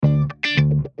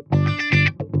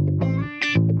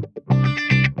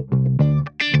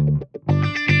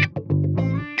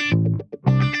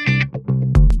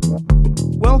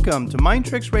Welcome to Mind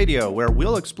Tricks Radio, where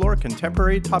we'll explore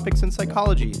contemporary topics in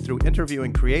psychology through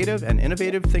interviewing creative and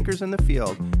innovative thinkers in the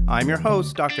field. I'm your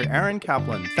host, Dr. Aaron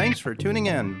Kaplan. Thanks for tuning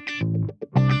in.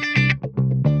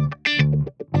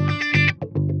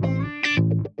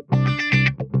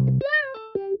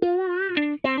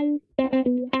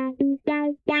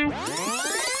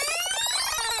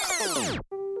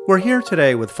 We're here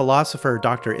today with philosopher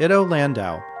Dr. Ido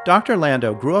Landau. Dr.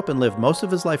 Landau grew up and lived most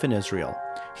of his life in Israel.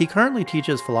 He currently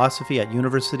teaches philosophy at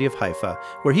University of Haifa,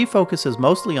 where he focuses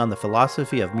mostly on the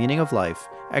philosophy of meaning of life,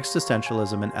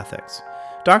 existentialism, and ethics.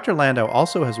 Dr. Landau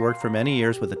also has worked for many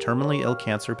years with the terminally ill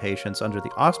cancer patients under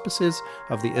the auspices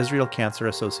of the Israel Cancer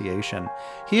Association.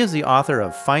 He is the author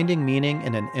of Finding Meaning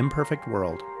in an Imperfect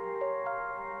World.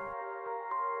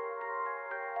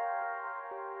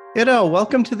 Ido,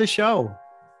 welcome to the show.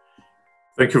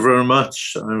 Thank you very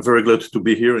much. I'm very glad to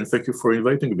be here, and thank you for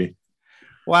inviting me.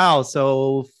 Wow.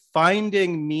 So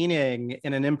Finding Meaning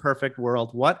in an Imperfect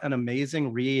World. What an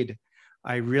amazing read.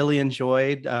 I really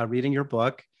enjoyed reading your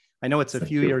book. I know it's a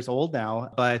few years old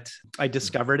now, but I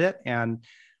discovered it. And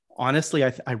honestly,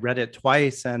 I read it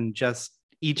twice and just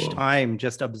each time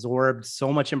just absorbed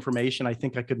so much information. I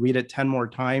think I could read it 10 more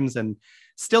times and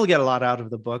still get a lot out of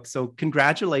the book. So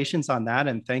congratulations on that.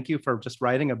 And thank you for just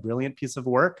writing a brilliant piece of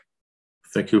work.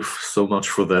 Thank you so much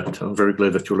for that. I'm very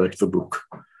glad that you liked the book.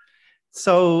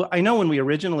 So I know when we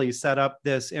originally set up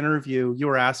this interview, you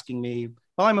were asking me,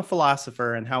 well, I'm a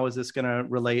philosopher, and how is this going to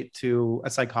relate to a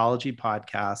psychology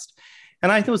podcast?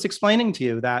 And I was explaining to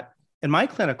you that in my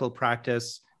clinical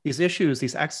practice, these issues,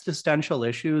 these existential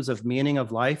issues of meaning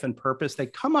of life and purpose, they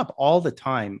come up all the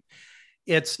time.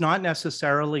 It's not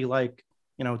necessarily like,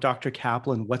 Dr.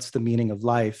 Kaplan, what's the meaning of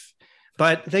life?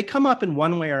 But they come up in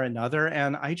one way or another.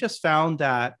 And I just found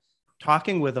that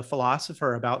talking with a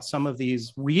philosopher about some of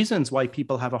these reasons why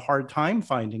people have a hard time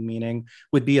finding meaning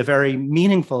would be a very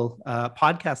meaningful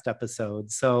podcast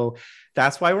episode. So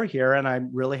that's why we're here. And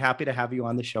I'm really happy to have you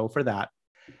on the show for that.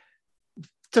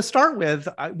 To start with,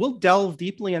 we'll delve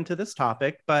deeply into this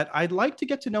topic, but I'd like to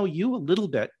get to know you a little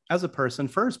bit as a person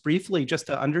first, briefly, just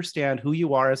to understand who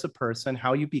you are as a person,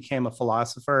 how you became a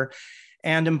philosopher,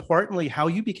 and importantly, how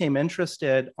you became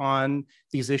interested on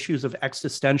these issues of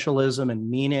existentialism and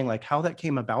meaning, like how that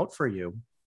came about for you.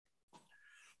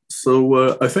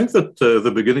 So I think that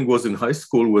the beginning was in high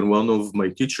school when one of my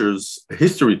teachers, a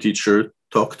history teacher,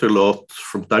 talked a lot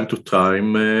from time to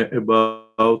time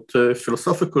about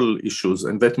philosophical issues.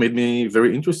 And that made me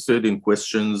very interested in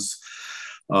questions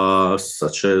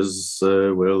such as,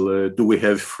 do we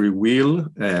have free will?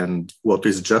 And what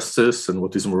is justice? And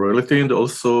what is morality? And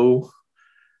also,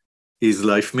 is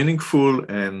life meaningful,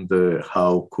 and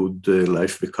how could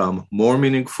life become more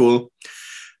meaningful?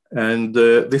 And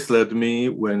this led me,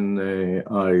 when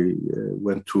I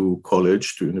went to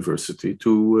college, to university,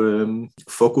 to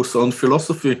focus on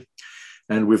philosophy.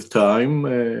 And with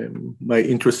time, my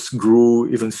interests grew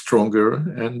even stronger,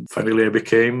 and finally I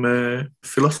became a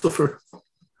philosopher.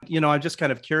 I'm just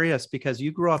kind of curious because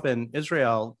you grew up in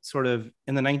Israel sort of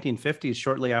in the 1950s,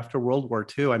 shortly after World War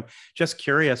II. I'm just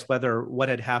curious whether what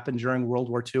had happened during World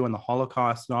War II and the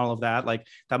Holocaust and all of that, like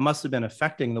that must have been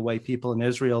affecting the way people in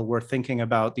Israel were thinking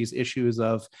about these issues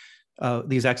of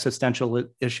these existential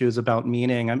issues about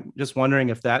meaning. I'm just wondering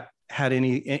if that had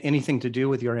anything to do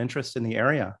with your interest in the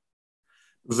area.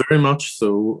 Very much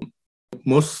so.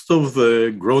 Most of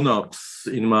the grown-ups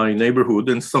in my neighborhood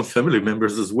and some family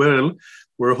members as well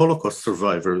were Holocaust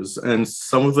survivors, and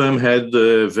some of them had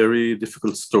very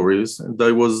difficult stories. And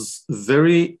I was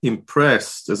very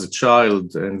impressed as a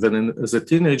child and then as a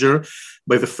teenager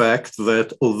by the fact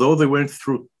that although they went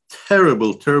through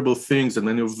terrible, terrible things, and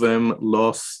many of them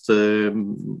lost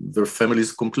their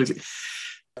families completely,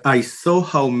 I saw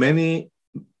how many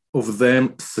of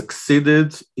them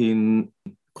succeeded in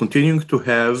continuing to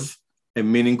have a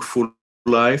meaningful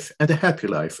life and a happy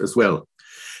life as well.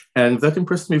 And that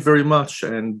impressed me very much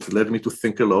and led me to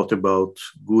think a lot about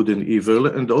good and evil,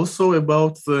 and also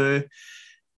about the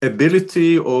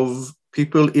ability of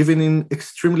people, even in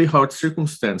extremely hard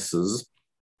circumstances,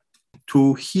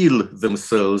 to heal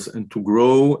themselves and to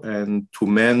grow and to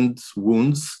mend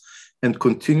wounds and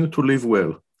continue to live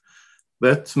well.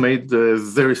 That made a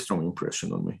very strong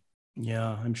impression on me.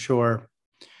 Yeah, I'm sure.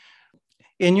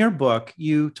 In your book,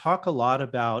 you talk a lot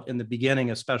about, in the beginning,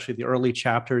 especially the early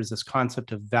chapters, this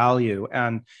concept of value.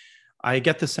 And I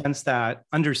get the sense that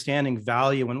understanding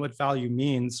value and what value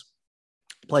means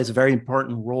plays a very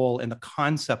important role in the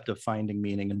concept of finding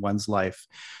meaning in one's life.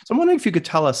 So I'm wondering if you could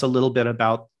tell us a little bit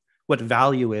about what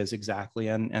value is exactly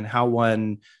and how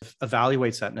one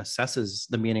evaluates that and assesses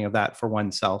the meaning of that for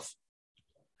oneself.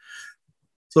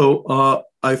 So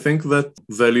I think that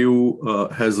value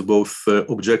has both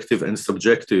objective and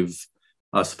subjective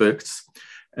aspects.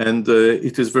 And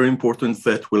it is very important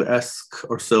that we'll ask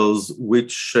ourselves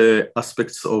which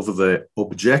aspects of the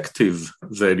objective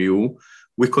value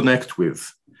we connect with.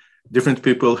 Different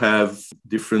people have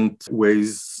different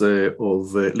ways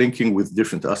of linking with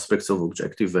different aspects of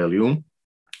objective value,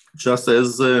 just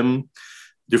as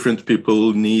different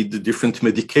people need different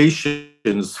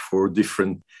medications for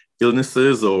different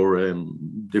illnesses, or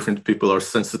different people are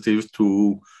sensitive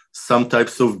to some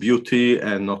types of beauty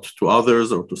and not to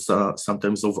others, or to some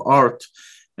types of art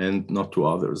and not to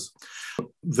others.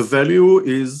 The value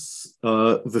is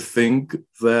the thing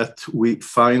that we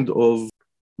find of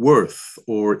worth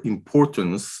or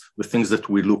importance, the things that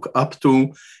we look up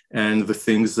to, and the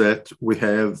things that we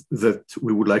have that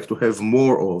we would like to have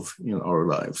more of in our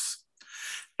lives.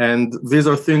 And these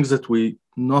are things that we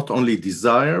not only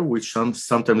desire, which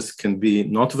sometimes can be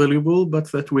not valuable,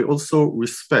 but that we also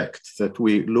respect, that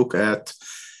we look at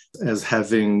as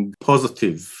having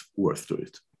positive worth to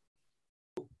it.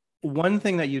 One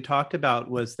thing that you talked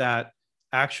about was that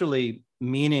actually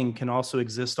meaning can also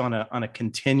exist on a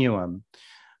continuum.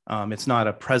 It's not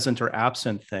a present or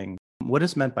absent thing. What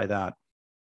is meant by that?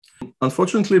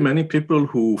 Unfortunately, many people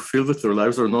who feel that their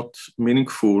lives are not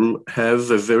meaningful have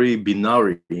a very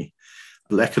binary,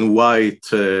 black and white,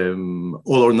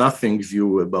 all or nothing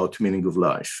view about meaning of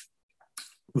life.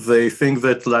 They think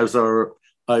that lives are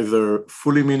either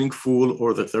fully meaningful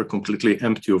or that they're completely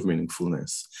empty of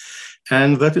meaningfulness.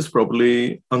 And that is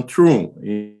probably untrue.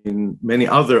 In many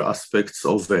other aspects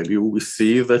of value, we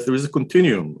see that there is a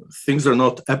continuum. Things are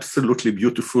not absolutely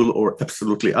beautiful or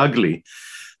absolutely ugly.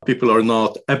 People are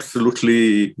not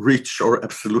absolutely rich or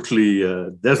absolutely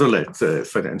desolate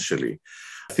financially.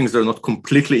 Things are not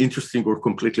completely interesting or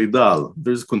completely dull.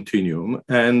 There's a continuum.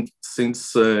 And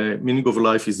since meaning of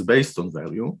life is based on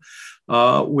value,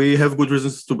 we have good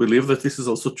reasons to believe that this is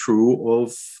also true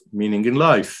of meaning in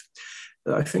life.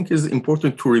 I think is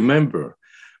important to remember,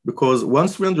 because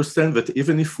once we understand that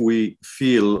even if we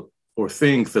feel or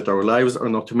think that our lives are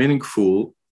not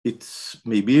meaningful, it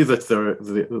may be that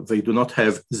they do not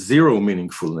have zero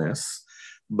meaningfulness,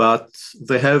 but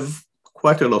they have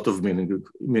quite a lot of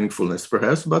meaningfulness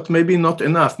perhaps, but maybe not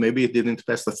enough. Maybe it didn't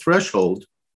pass the threshold.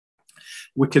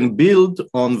 We can build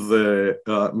on the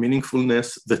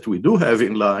meaningfulness that we do have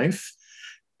in life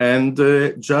and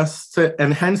just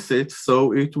enhance it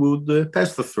so it would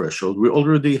pass the threshold. We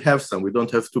already have some. We don't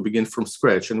have to begin from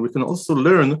scratch. And we can also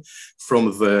learn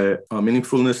from the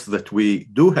meaningfulness that we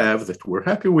do have, that we're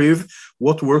happy with,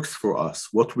 what works for us,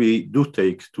 what we do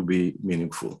take to be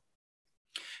meaningful.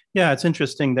 Yeah, it's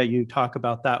interesting that you talk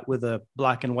about that with a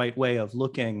black and white way of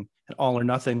looking, an all or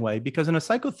nothing way, because in a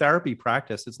psychotherapy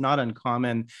practice, it's not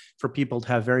uncommon for people to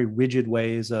have very rigid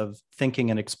ways of thinking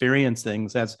and experience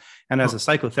things. As a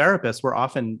psychotherapist, we're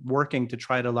often working to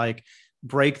try to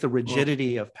break the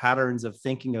rigidity of patterns of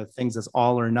thinking of things as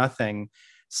all or nothing.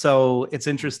 So it's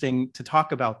interesting to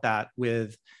talk about that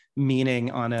with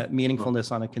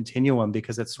meaningfulness on a continuum,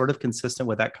 because it's sort of consistent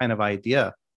with that kind of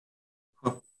idea.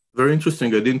 Very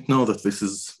interesting. I didn't know that this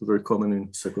is very common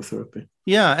in psychotherapy.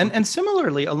 Yeah. And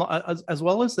similarly, as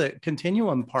well as the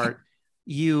continuum part,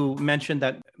 you mentioned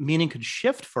that meaning could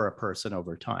shift for a person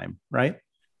over time, right?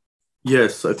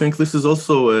 Yes, I think this is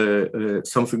also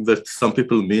something that some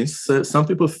people miss. Some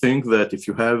people think that if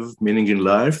you have meaning in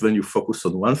life, then you focus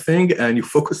on one thing and you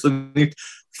focus on it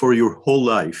for your whole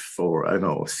life, or I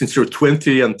know, since you're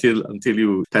 20 until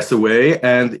you pass away.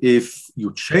 And if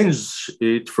you change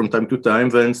it from time to time,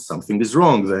 then something is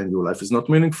wrong. Then your life is not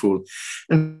meaningful.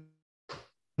 And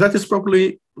that is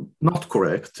probably not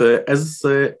correct, as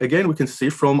again, we can see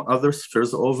from other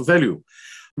spheres of value.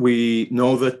 We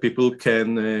know that people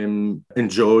can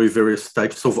enjoy various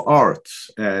types of art,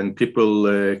 and people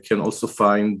can also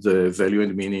find value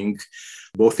and meaning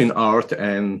both in art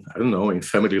and, in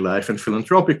family life and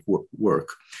philanthropic work.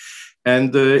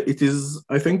 And it is,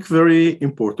 I think, very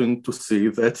important to see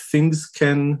that things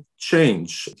can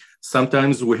change.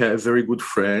 Sometimes we have very good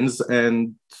friends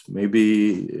and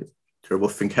maybe terrible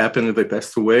thing happened and they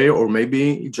passed away, or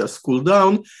maybe it just cooled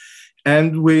down.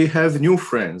 And we have new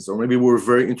friends, or maybe we're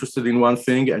very interested in one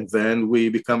thing and then we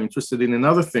become interested in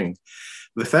another thing.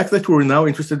 The fact that we're now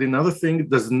interested in another thing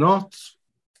does not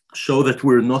show that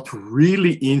we're not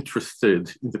really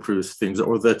interested in the previous things,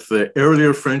 or that the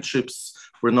earlier friendships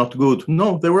were not good.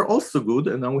 No, they were also good,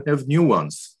 and now we have new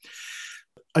ones.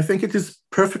 I think it is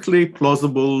perfectly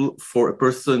plausible for a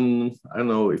person. I don't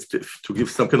know if to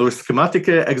give some kind of a schematic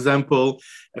example,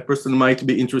 a person might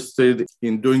be interested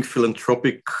in doing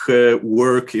philanthropic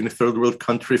work in a third world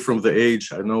country from the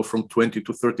age, I don't know, from 20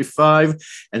 to 35,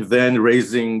 and then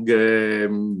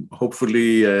raising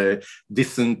hopefully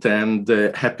decent and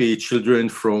happy children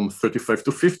from 35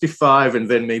 to 55, and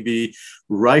then maybe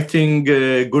writing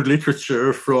good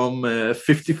literature from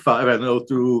 55, I don't know,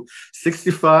 to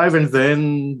 65, and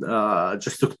then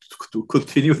just to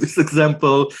continue this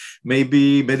example,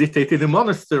 maybe meditate in a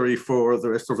monastery for the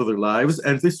rest of their lives,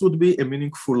 and this would be a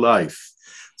meaningful life.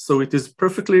 So it is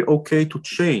perfectly okay to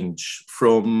change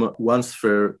from one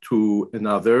sphere to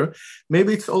another.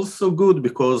 Maybe it's also good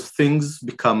because things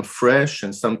become fresh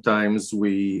and sometimes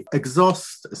we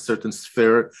exhaust a certain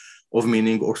sphere of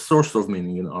meaning or source of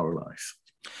meaning in our life.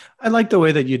 I like the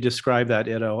way that you describe that,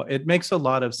 Ido. It makes a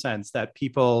lot of sense that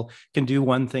people can do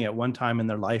one thing at one time in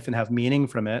their life and have meaning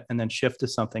from it and then shift to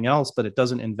something else, but it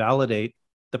doesn't invalidate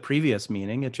the previous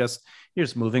meaning. It just, you're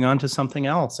just moving on to something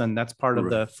else. And that's part of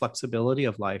the flexibility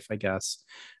of life, I guess.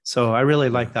 So I really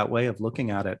like that way of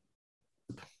looking at it.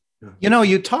 You know,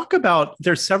 you talk about,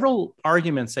 there's several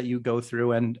arguments that you go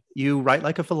through and you write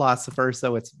like a philosopher.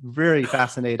 So it's very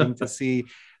fascinating to see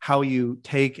how you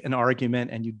take an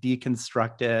argument and you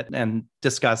deconstruct it and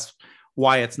discuss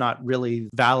why it's not really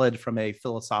valid from a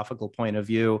philosophical point of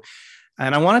view.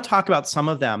 And I want to talk about some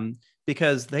of them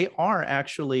because they are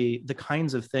actually the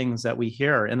kinds of things that we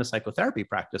hear in a psychotherapy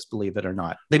practice, believe it or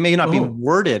not. They may not be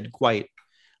worded quite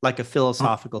like a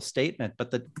philosophical statement, but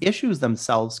the issues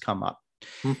themselves come up.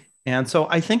 And so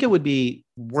I think it would be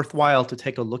worthwhile to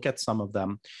take a look at some of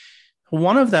them.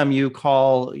 One of them you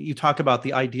talk about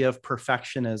the idea of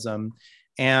perfectionism.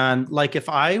 And like if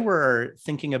I were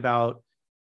thinking about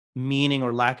meaning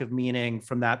or lack of meaning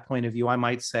from that point of view, I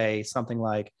might say something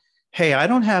like, hey, I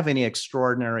don't have any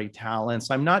extraordinary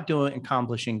talents. I'm not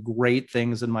accomplishing great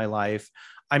things in my life.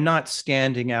 I'm not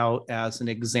standing out as an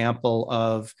example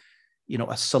of, you know,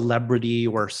 a celebrity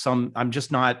or I'm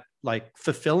just not like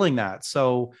fulfilling that.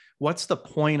 So what's the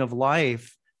point of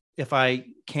life if I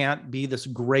can't be this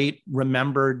great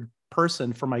remembered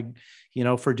person for my, you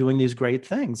know, for doing these great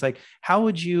things? Like, how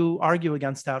would you argue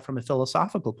against that from a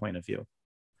philosophical point of view?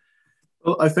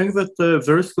 Well, I think that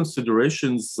various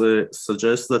considerations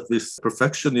suggest that this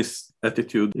perfectionist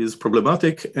attitude is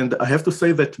problematic. And I have to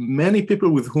say that many people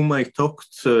with whom I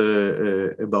talked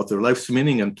about their life's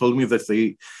meaning and told me that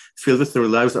they feel that their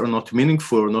lives are not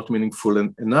meaningful or not meaningful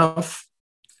enough,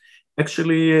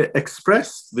 actually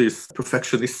expressed this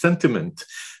perfectionist sentiment.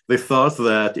 They thought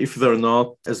that if they're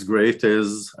not as great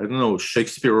as, I don't know,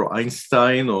 Shakespeare or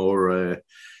Einstein or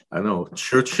I don't know,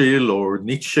 Churchill or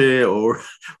Nietzsche or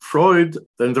Freud,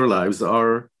 then their lives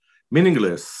are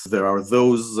meaningless. There are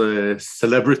those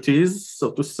celebrities,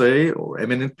 so to say, or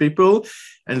eminent people,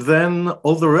 and then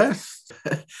all the rest.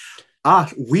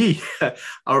 We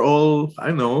are all,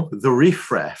 I know, the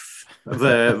riffraff.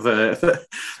 Well,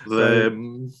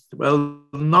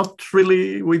 not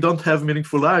really. We don't have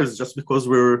meaningful lives just because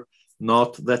we're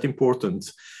not that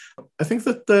important. I think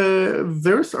that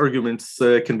various arguments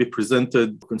can be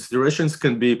presented, considerations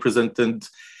can be presented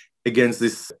against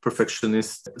this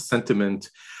perfectionist sentiment.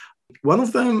 One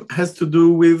of them has to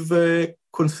do with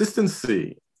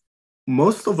consistency.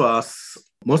 Most of us,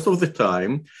 most of the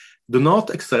time, do not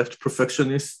accept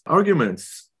perfectionist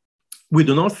arguments. We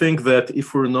do not think that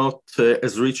if we're not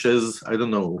as rich as, I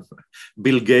don't know,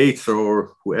 Bill Gates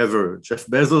or whoever, Jeff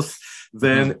Bezos,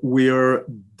 then we are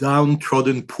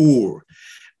downtrodden poor.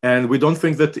 And we don't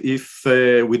think that if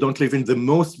we don't live in the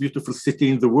most beautiful city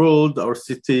in the world, our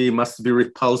city must be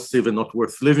repulsive and not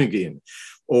worth living in.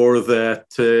 Or that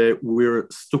we're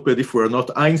stupid if we're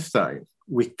not Einstein.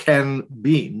 We can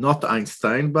be not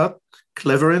Einstein, but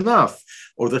clever enough.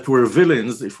 Or that we're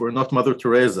villains if we're not Mother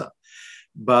Teresa.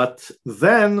 But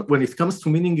then when it comes to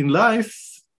meaning in life,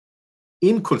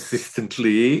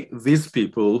 inconsistently, these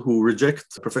people who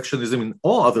reject perfectionism in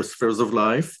all other spheres of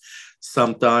life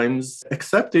sometimes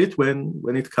accept it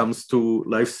when it comes to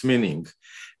life's meaning.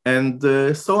 And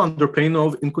so under pain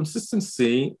of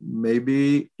inconsistency,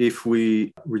 maybe if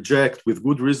we reject with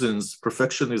good reasons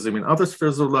perfectionism in other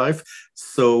spheres of life,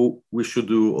 so we should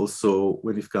do also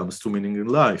when it comes to meaning in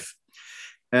life.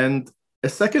 And a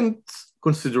second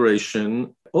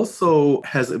consideration also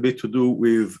has a bit to do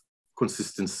with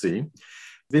consistency.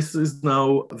 This is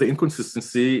now the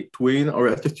inconsistency between our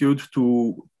attitude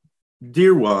to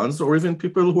dear ones, or even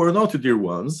people who are not dear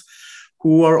ones,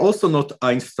 who are also not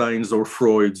Einsteins or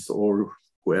Freuds or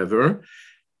whoever.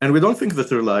 And we don't think that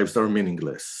their lives are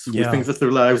meaningless. Yeah. We think that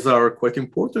their lives are quite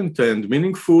important and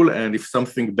meaningful. And if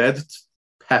something bad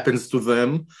happens to them,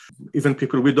 even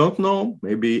people we don't know,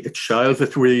 maybe a child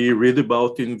that we read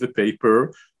about in the paper.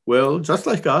 Well, just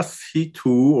like us, he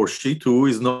too or she too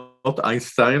is not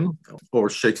Einstein or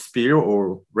Shakespeare or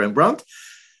Rembrandt.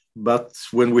 But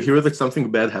when we hear that something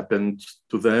bad happened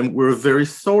to them, we're very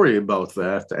sorry about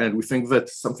that. And we think that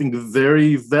something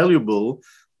very valuable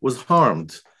was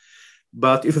harmed.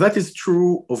 But if that is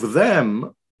true of them,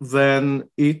 then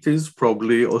it is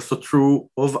probably also true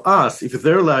of us. If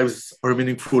their lives are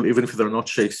meaningful, even if they're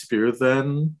not Shakespeare, then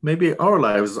maybe our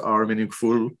lives are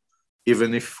meaningful, even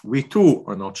if we too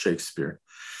are not Shakespeare.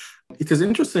 It is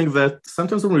interesting that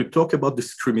sometimes when we talk about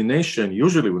discrimination,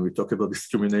 usually when we talk about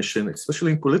discrimination,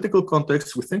 especially in political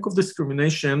contexts, we think of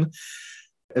discrimination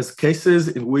as cases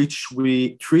in which we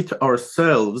treat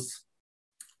ourselves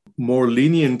more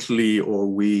leniently, or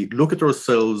we look at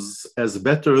ourselves as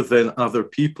better than other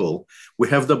people. We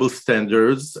have double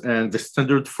standards, and the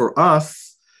standard for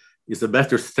us is a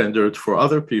better standard for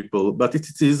other people. But it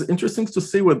is interesting to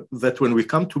see that when we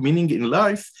come to meaning in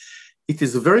life, it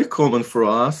is very common for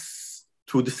us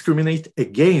to discriminate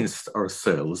against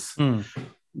ourselves.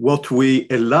 What we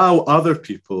allow other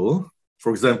people,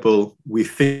 for example, we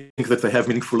think that they have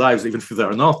meaningful lives, even if they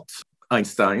are not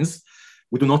Einsteins,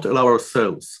 we do not allow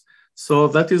ourselves. So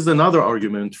that is another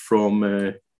argument from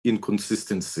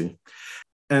inconsistency.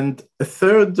 And a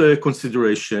third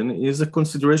consideration is a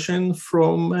consideration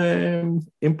from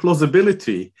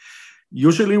implausibility.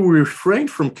 Usually we refrain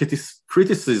from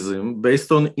criticism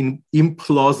based on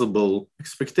implausible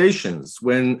expectations.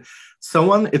 When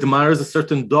someone admires a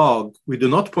certain dog, we do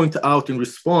not point out in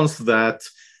response that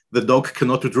the dog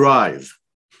cannot drive.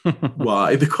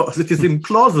 Why? Because it is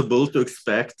implausible to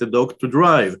expect the dog to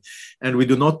drive. And we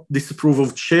do not disapprove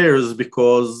of chairs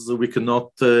because we cannot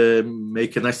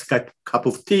make a nice cup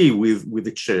of tea with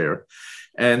a chair.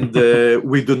 And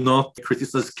we do not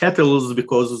criticize kettles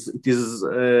because it is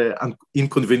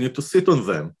inconvenient to sit on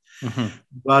them.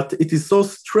 But it is so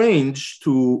strange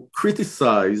to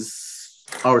criticize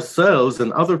ourselves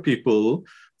and other people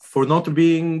for not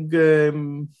being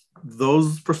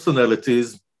those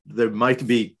personalities. There might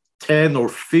be 10 or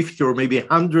 50 or maybe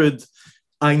 100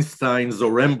 Einsteins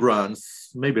or Rembrandts,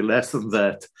 maybe less than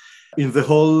that, in the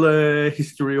whole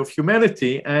history of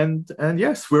humanity. And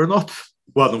yes, we're not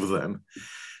one of them.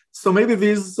 So maybe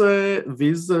these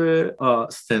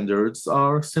standards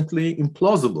are simply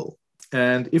implausible.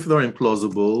 And if they're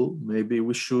implausible, maybe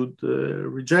we should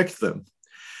reject them.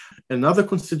 Another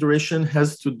consideration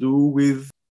has to do with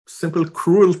simple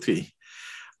cruelty.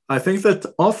 I think that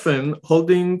often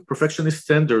holding perfectionist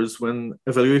standards when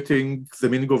evaluating the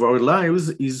meaning of our lives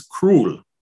is cruel.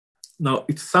 Now,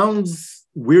 it sounds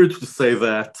weird to say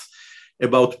that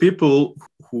about people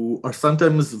who are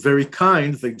sometimes very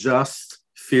kind. They just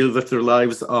feel that their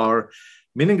lives are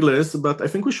meaningless. But I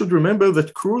think we should remember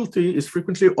that cruelty is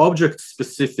frequently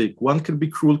object-specific. One can be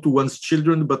cruel to one's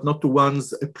children, but not to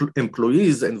one's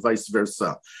employees, and vice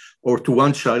versa, or to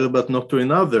one child, but not to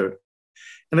another.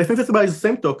 And I think that by the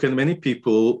same token, many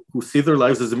people who see their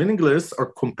lives as meaningless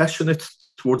are compassionate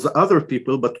towards other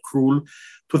people, but cruel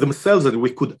to themselves. And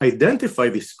we could identify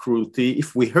this cruelty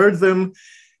if we heard them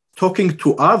talking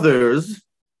to others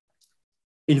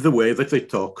in the way that they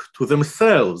talk to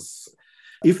themselves.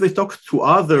 If they talk to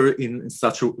other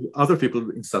people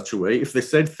in such a way, if they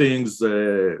said things,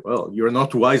 well, you're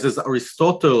not wise as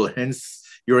Aristotle, hence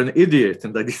you're an idiot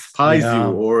and I despise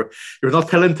you, or you're not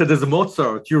talented as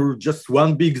Mozart, you're just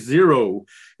one big zero,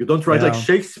 you don't write like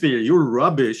Shakespeare, you're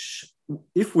rubbish.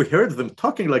 If we heard them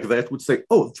talking like that, we'd say,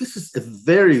 oh, this is a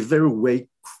very,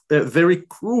 very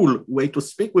cruel way to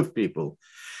speak with people.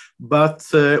 But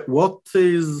what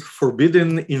is forbidden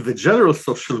in the general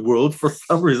social world, for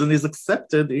some reason, is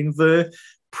accepted in the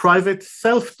private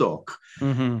self-talk.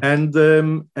 And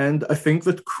I think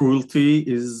that cruelty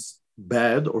is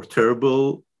bad or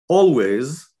terrible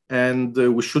always, and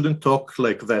we shouldn't talk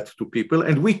like that to people.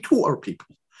 And we too are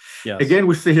people. Yes. Again,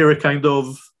 we see here a kind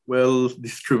of,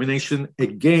 discrimination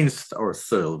against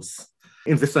ourselves,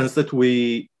 in the sense that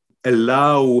we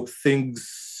allow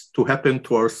things to happen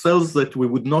to ourselves that we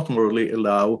would not morally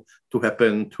allow to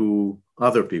happen to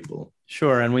other people.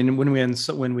 Sure. And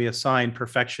when we assign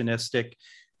perfectionistic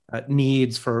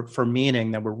needs for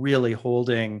meaning, that we're really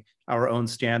holding our own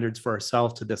standards for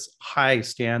ourselves to this high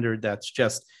standard that's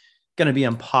just going to be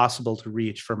impossible to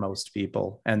reach for most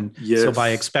people. And so by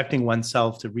expecting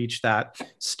oneself to reach that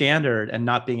standard and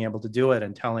not being able to do it,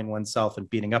 and telling oneself and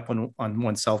beating up on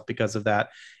oneself because of that,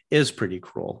 is pretty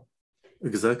cruel.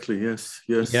 Exactly. Yes.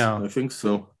 Yeah. I think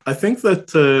so. I think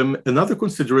that another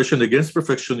consideration against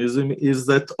perfectionism is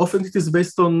that often it is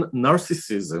based on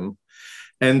narcissism.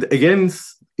 And again,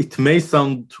 it may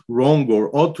sound wrong or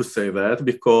odd to say that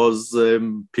because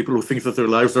people who think that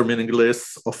their lives are meaningless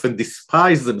often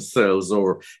despise themselves or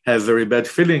have very bad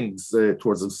feelings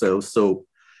towards themselves. So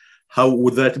how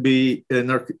would that be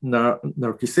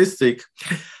narcissistic?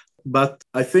 But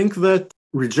I think that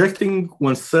rejecting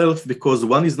oneself because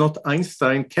one is not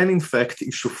Einstein can in fact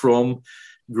issue from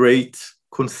great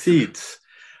conceit.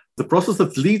 The process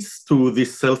that leads to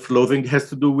this self-loathing has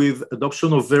to do with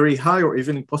adoption of very high or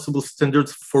even impossible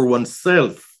standards for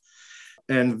oneself.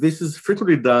 And this is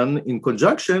frequently done in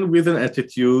conjunction with an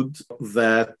attitude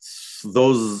that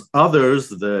those others,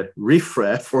 the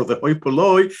riffraff or the hoi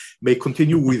polloi, may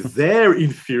continue with their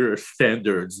inferior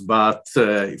standards, but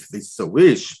if they so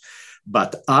wish.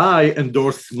 But I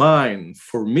endorse mine.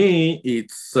 For me,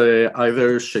 it's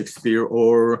either Shakespeare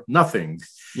or nothing.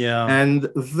 Yeah. And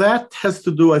that has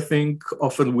to do, I think,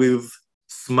 often with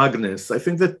smugness. I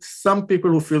think that some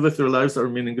people who feel that their lives are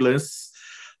meaningless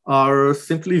are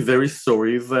simply very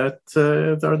sorry that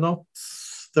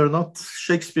they're not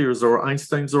Shakespeare's or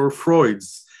Einstein's or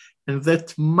Freud's. And that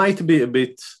might be a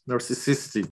bit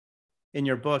narcissistic. In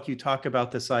your book, you talk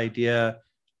about this idea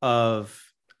of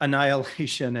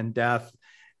annihilation and death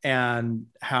and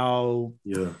how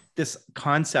this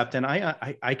concept, and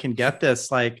I can get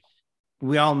this, like,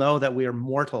 we all know that we are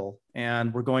mortal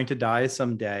and we're going to die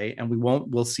someday and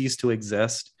we'll cease to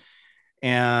exist.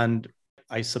 And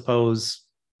I suppose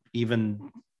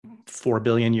even 4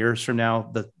 billion years from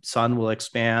now, the sun will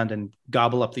expand and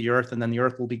gobble up the earth, and then the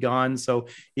earth will be gone. So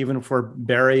even if we're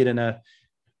buried in a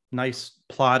nice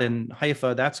plot in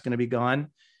Haifa, that's going to be gone.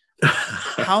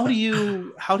 How do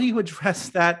you address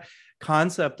that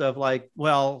concept of like,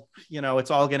 well,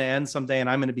 it's all going to end someday and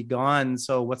I'm going to be gone,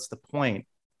 so what's the point?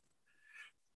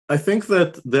 I think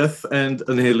that death and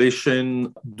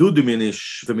annihilation do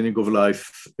diminish the meaning of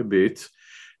life a bit.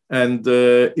 And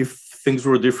if things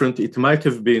were different, it might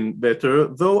have been better,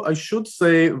 though I should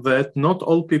say that not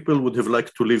all people would have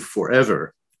liked to live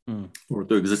forever or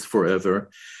to exist forever.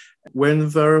 When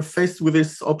they're faced with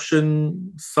this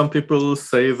option, some people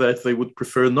say that they would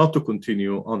prefer not to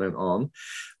continue on and on.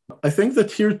 I think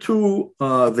that here too,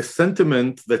 the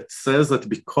sentiment that says that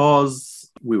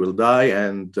because we will die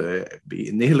and be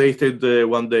annihilated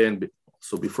one day and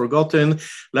also be forgotten,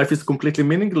 life is completely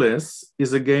meaningless,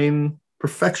 is again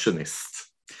perfectionist.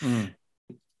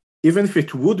 Even if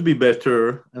it would be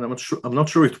better, and I'm not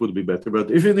sure it would be better,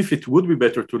 but even if it would be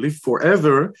better to live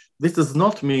forever, this does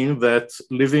not mean that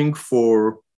living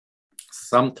for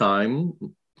some time,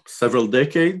 several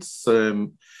decades,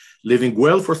 living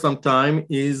well for some time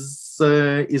is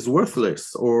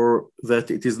worthless, or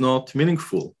that it is not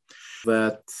meaningful.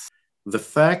 That the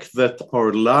fact that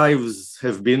our lives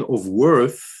have been of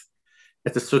worth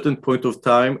at a certain point of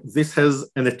time, this has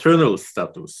an eternal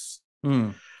status.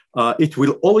 It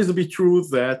will always be true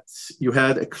that you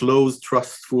had a close,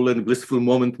 trustful, and blissful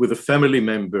moment with a family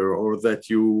member, or that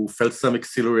you felt some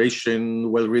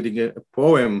exhilaration while reading a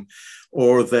poem,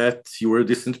 or that you were a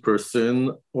decent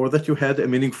person, or that you had a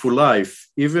meaningful life.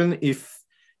 Even if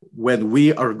when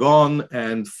we are gone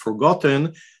and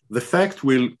forgotten, the fact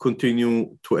will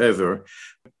continue to ever.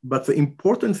 But the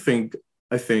important thing,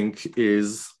 I think,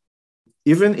 is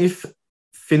even if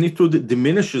finitude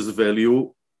diminishes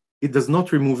value, it does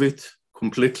not remove it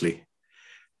completely.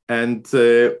 And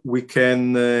we can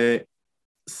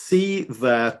see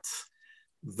that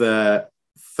the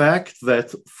fact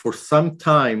that for some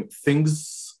time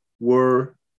things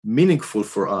were meaningful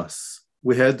for us,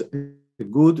 we had a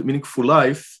good, meaningful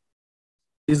life,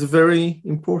 is very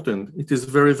important. It is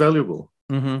very valuable.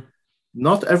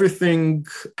 Not everything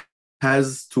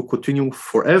has to continue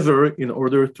forever in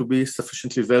order to be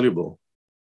sufficiently valuable.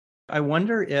 I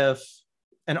wonder if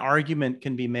an argument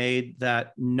can be made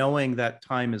that knowing that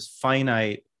time is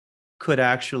finite could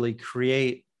actually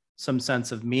create some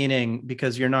sense of meaning,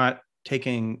 because you're not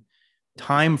taking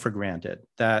time for granted,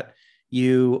 that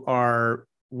you are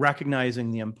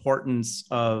recognizing the importance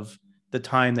of the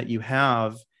time that you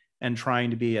have and trying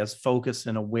to be as focused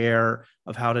and aware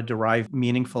of how to derive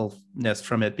meaningfulness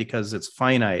from it because it's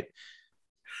finite.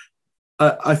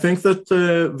 I think that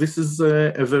this is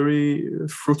a very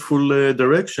fruitful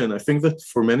direction. I think that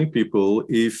for many people,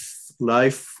 if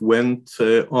life went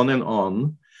on and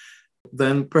on,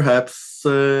 then perhaps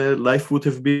life would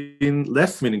have been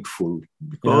less meaningful,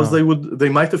 because they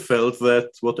might have felt that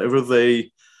whatever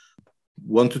they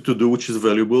wanted to do, which is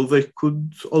valuable, they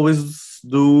could always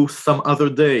do some other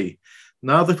day.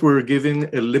 Now that we're given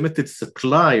a limited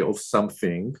supply of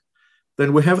something,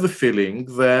 then we have the feeling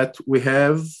that we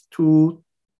have to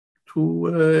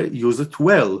use it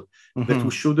well, that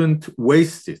we shouldn't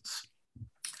waste it.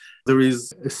 There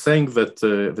is a saying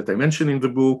that I mentioned in the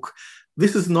book.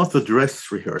 This is not the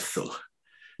dress rehearsal.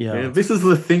 Yeah. This is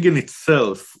the thing in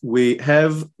itself. We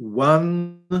have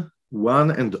one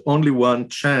and only one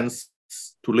chance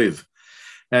to live.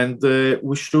 And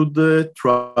we should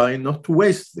try not to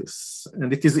waste this.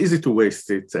 And it is easy to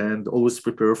waste it and always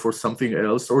prepare for something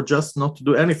else or just not to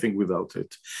do anything without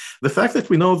it. The fact that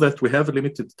we know that we have a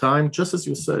limited time, just as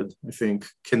you said, I think,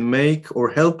 can make or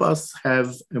help us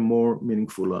have a more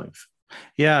meaningful life.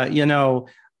 Yeah,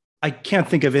 I can't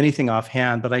think of anything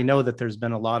offhand, but I know that there's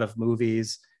been a lot of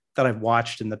movies that I've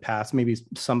watched in the past, maybe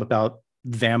some about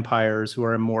vampires who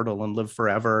are immortal and live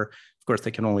forever. Of course,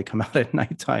 they can only come out at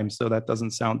nighttime, so that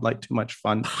doesn't sound like too much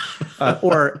fun.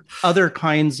 Or other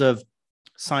kinds of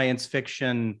science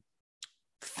fiction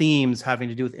themes having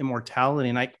to do with immortality.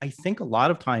 And I think a lot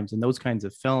of times in those kinds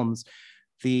of films,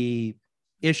 the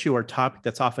issue or topic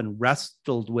that's often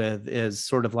wrestled with is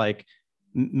sort of like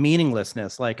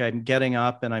meaninglessness. Like I'm getting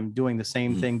up and I'm doing the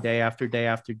same thing day after day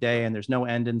after day, and there's no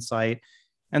end in sight.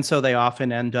 And so they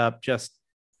often end up just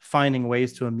finding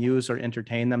ways to amuse or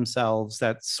entertain themselves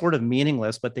that's sort of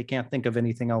meaningless, but they can't think of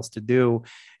anything else to do.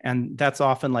 And that's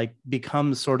often like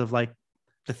becomes sort of like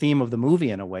the theme of the movie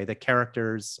in a way, the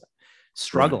characters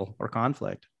struggle or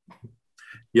conflict.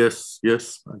 Yes,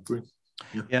 I agree.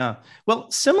 Yeah.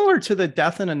 Well, similar to the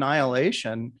Death and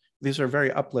Annihilation, these are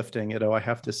very uplifting, I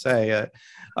have to say.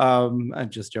 I'm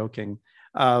just joking.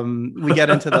 We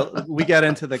get into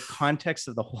the context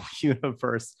of the whole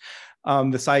universe.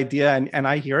 This idea, and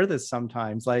I hear this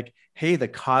sometimes, like, hey, the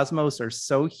cosmos are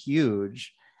so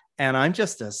huge, and I'm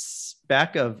just a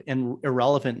speck of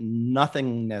irrelevant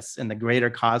nothingness in the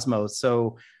greater cosmos.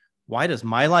 So why does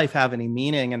my life have any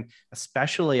meaning? And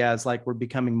especially as like we're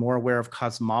becoming more aware of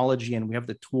cosmology and we have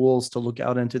the tools to look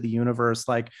out into the universe,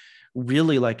 like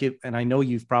really like it. And I know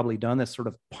you've probably done this sort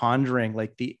of pondering,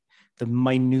 like the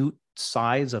minute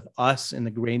size of us in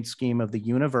the grand scheme of the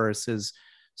universe is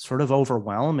sort of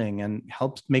overwhelming and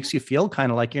makes you feel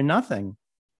kind of like you're nothing.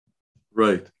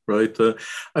 Right.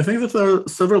 I think that there are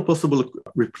several possible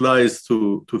replies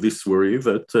to this worry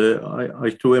that I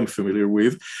too am familiar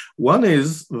with. One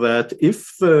is that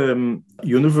if the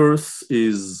universe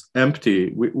is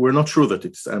empty, we're not sure that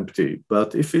it's empty,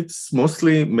 but if it's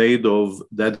mostly made of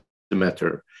dead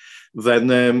matter,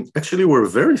 then actually we're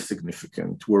very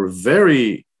significant. We're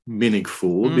very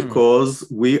meaningful because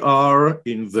we are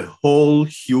in the whole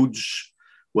huge,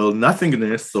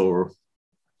 nothingness, or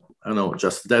I don't know,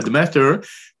 just dead matter.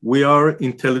 We are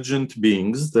intelligent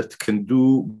beings that can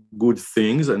do good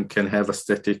things and can have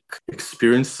aesthetic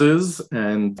experiences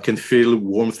and can feel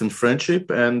warmth and friendship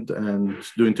and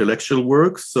do intellectual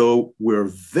work. So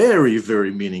we're very, very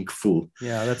meaningful.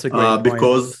 Yeah, that's a great point.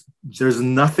 Because there's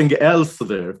nothing else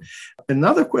there.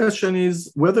 Another question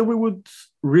is whether we would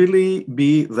really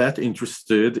be that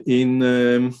interested in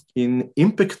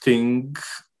impacting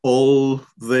all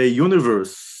the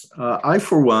universe. I,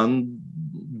 for one,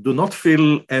 do not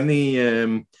feel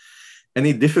any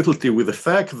difficulty with the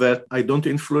fact that I don't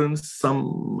influence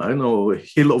some,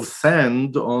 hill of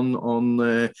sand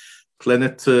on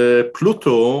planet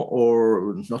Pluto,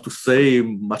 or not to say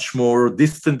much more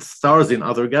distant stars in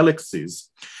other galaxies.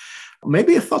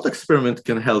 Maybe a thought experiment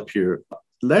can help here.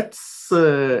 Let's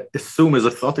assume as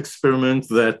a thought experiment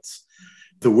that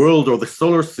the world or the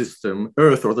solar system,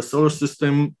 Earth or the solar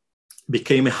system,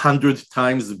 became 100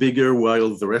 times bigger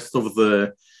while the rest of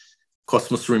the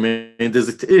cosmos remained as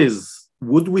it is.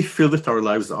 Would we feel that our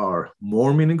lives are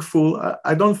more meaningful?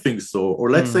 I don't think so.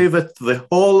 Or let's say that the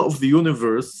whole of the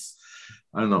universe,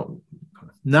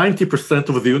 90%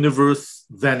 of the universe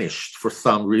vanished for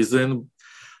some reason,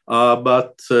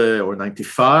 or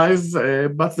 95,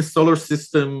 but the solar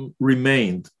system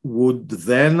remained. Would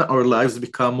then our lives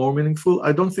become more meaningful?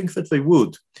 I don't think that they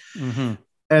would. Mm-hmm.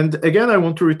 And again, I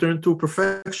want to return to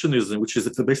perfectionism, which is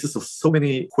at the basis of so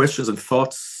many questions and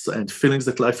thoughts and feelings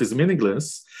that life is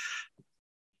meaningless.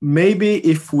 Maybe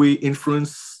if we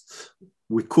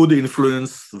could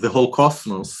influence the whole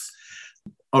cosmos,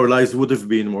 our lives would have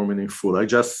been more meaningful. I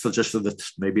just suggested that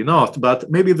maybe not, but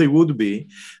maybe they would be.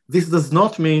 This does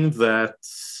not mean that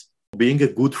being a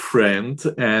good friend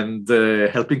and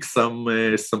helping some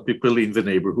people in the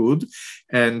neighborhood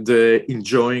and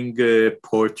enjoying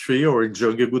poetry or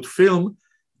enjoying a good film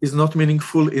is not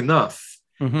meaningful enough.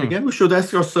 Mm-hmm. Again, we should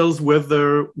ask ourselves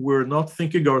whether we're not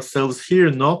thinking ourselves here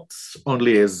not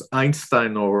only as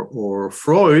Einstein or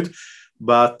Freud,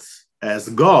 but as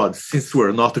God. Since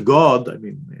we're not God,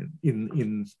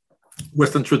 in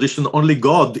Western tradition, only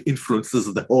God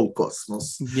influences the whole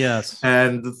cosmos. Yes.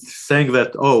 And saying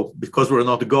that, because we're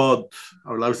not God,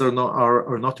 our lives are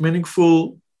not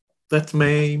meaningful, that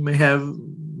may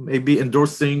be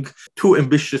endorsing too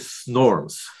ambitious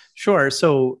norms. Sure.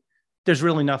 So there's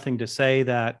really nothing to say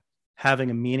that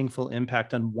having a meaningful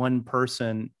impact on one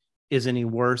person is any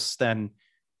worse than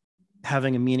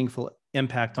having a meaningful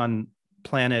impact on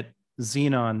planet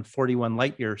Xenon 41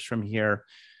 light years from here.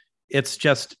 It's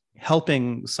just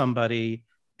helping somebody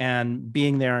and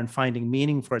being there and finding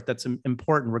meaning for it that's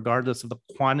important, regardless of the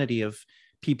quantity of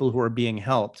people who are being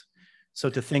helped.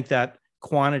 So to think that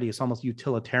quantity is almost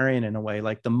utilitarian in a way,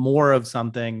 like the more of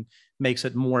something makes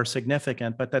it more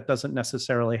significant, but that doesn't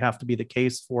necessarily have to be the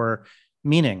case for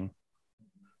meaning.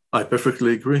 I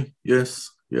perfectly agree.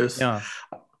 Yes. Yeah.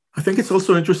 I think it's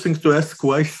also interesting to ask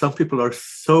why some people are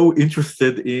so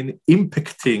interested in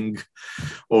impacting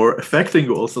or affecting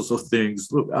all sorts of things.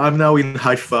 Look, I'm now in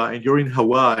Haifa and you're in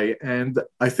Hawaii, and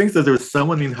I think that there's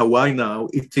someone in Hawaii now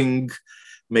eating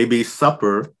maybe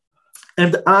supper,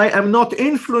 and I am not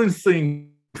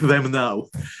influencing them now.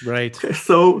 Right.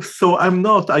 So I'm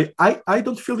not. I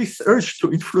don't feel this urge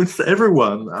to influence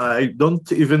everyone. I don't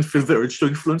even feel the urge to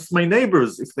influence my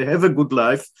neighbors. If they have a good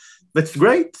life, that's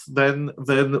great. Then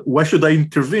why should I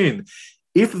intervene?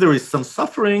 If there is some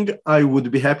suffering, I would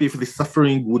be happy if the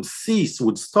suffering would cease,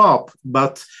 would stop.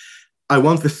 But I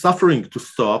want the suffering to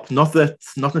stop, not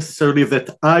necessarily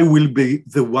that I will be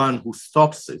the one who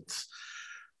stops it.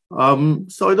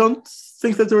 So I don't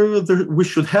think that we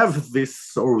should have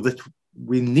this, or that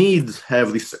we need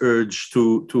have this urge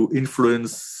to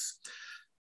influence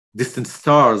distant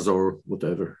stars or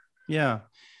whatever. Yeah.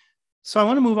 So I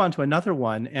want to move on to another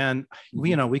one, and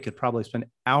we could probably spend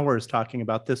hours talking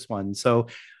about this one. So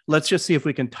let's just see if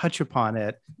we can touch upon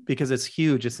it, because it's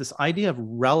huge. It's this idea of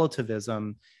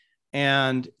relativism,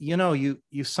 and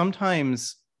you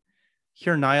sometimes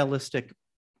hear nihilistic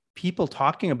people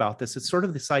talking about this. It's sort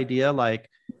of this idea like,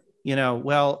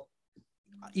 well,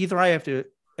 either I have to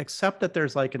accept that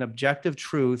there's like an objective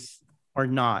truth or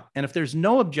not, and if there's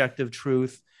no objective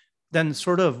truth, then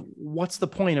sort of what's the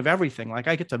point of everything? Like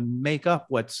I get to make up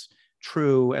what's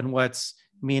true and what's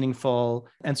meaningful.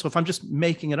 And so if I'm just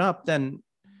making it up, then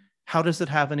how does it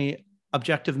have any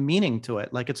objective meaning to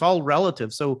it? Like it's all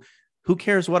relative. So who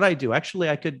cares what I do? Actually,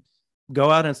 I could go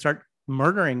out and start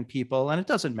murdering people and it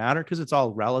doesn't matter because it's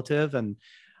all relative. And,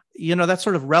 that's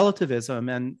sort of relativism,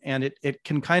 and it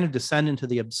can kind of descend into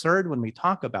the absurd when we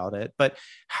talk about it. But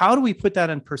how do we put that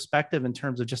in perspective in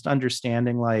terms of just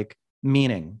understanding like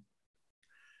meaning?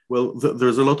 Well,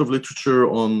 there's a lot of literature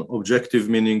on objective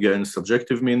meaning and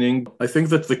subjective meaning. I think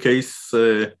that the case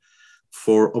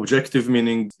for objective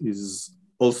meaning is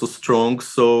also strong.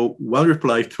 So one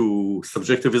reply to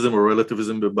subjectivism or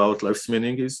relativism about life's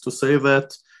meaning is to say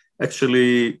that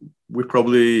actually we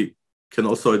probably can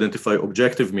also identify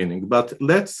objective meaning. But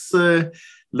let's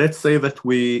say that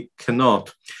we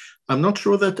cannot. I'm not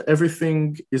sure that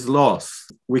everything is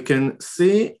lost. We can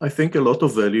see, I think, a lot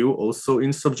of value also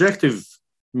in subjective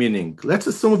meaning. Let's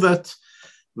assume that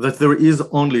there is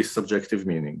only subjective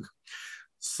meaning.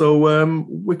 So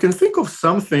we can think of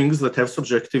some things that have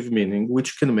subjective meaning,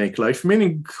 which can make life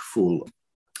meaningful.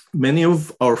 Many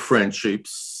of our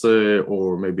friendships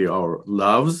or maybe our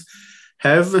loves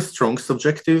have a strong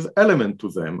subjective element to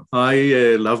them. I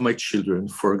love my children,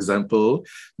 for example,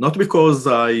 not because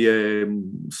I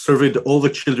surveyed all the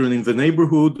children in the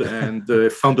neighborhood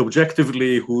and found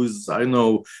objectively who's,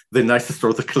 the nicest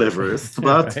or the cleverest,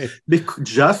 but right.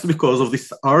 Just because of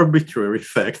this arbitrary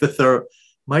fact that they're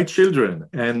my children.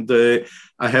 And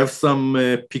I have some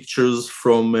pictures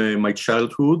from my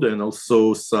childhood and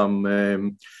also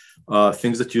some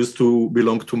things that used to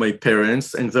belong to my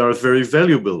parents, and they are very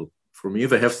valuable. For me,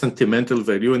 they have sentimental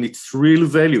value, and it's real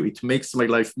value. It makes my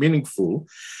life meaningful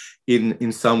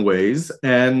in some ways.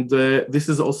 And this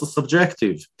is also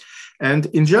subjective. And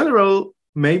in general,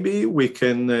 maybe we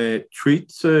can treat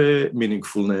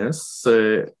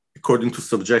meaningfulness according to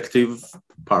subjective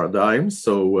paradigms.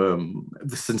 So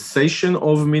the sensation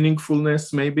of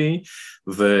meaningfulness, maybe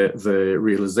the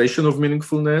realization of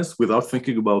meaningfulness without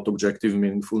thinking about objective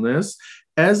meaningfulness,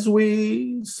 as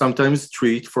we sometimes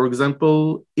treat, for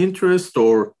example, interest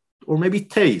or maybe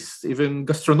taste, even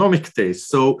gastronomic taste.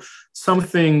 So some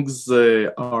things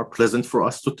are pleasant for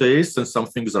us to taste and some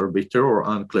things are bitter or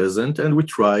unpleasant, and we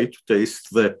try to taste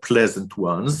the pleasant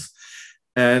ones.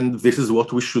 And this is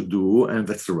what we should do, and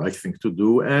that's the right thing to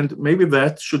do. And maybe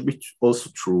that should be also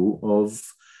true of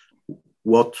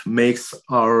what makes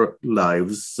our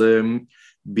lives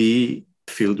be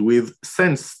filled with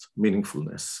sensed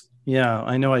meaningfulness. Yeah,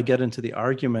 I know I get into the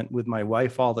argument with my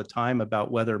wife all the time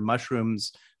about whether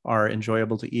mushrooms are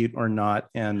enjoyable to eat or not,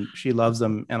 and she loves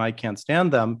them and I can't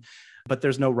stand them. but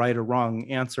there's no right or wrong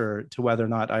answer to whether or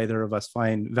not either of us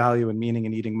find value and meaning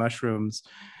in eating mushrooms.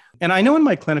 And I know in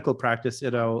my clinical practice,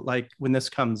 like when this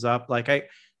comes up, like I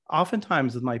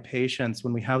oftentimes with my patients,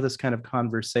 when we have this kind of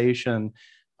conversation,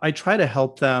 I try to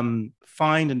help them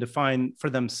find and define for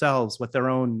themselves what their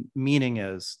own meaning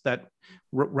is, that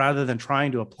rather than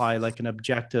trying to apply like an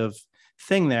objective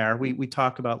thing there, we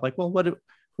talk about like, well,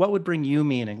 what would bring you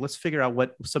meaning? Let's figure out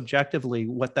what subjectively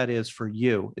what that is for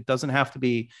you. It doesn't have to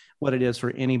be what it is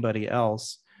for anybody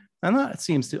else. And that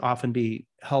seems to often be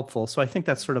helpful. So I think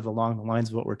that's sort of along the lines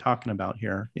of what we're talking about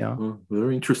here. Yeah.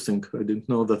 Very interesting. I didn't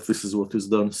know that this is what is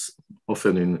done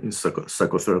often in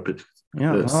psychotherapy.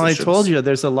 Yeah. Well, I told you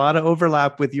there's a lot of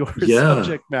overlap with your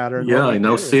subject matter. Yeah, I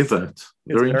now see that.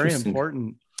 Very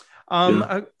important.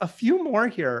 A few more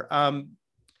here.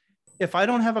 If I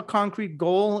don't have a concrete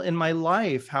goal in my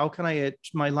life, how can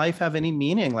my life have any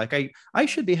meaning? Like I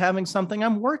should be having something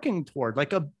I'm working toward,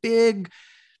 like a big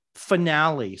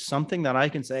finale, something that I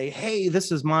can say, hey,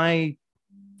 this is my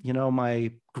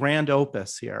grand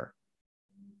opus here.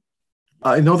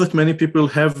 I know that many people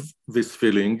have this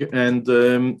feeling,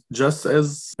 and just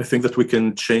as I think that we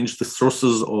can change the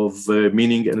sources of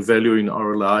meaning and value in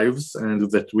our lives, and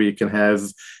that we can have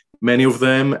many of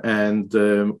them, and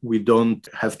we don't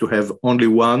have to have only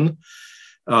one,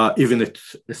 even at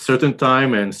a certain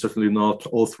time, and certainly not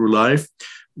all through life.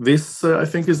 This, I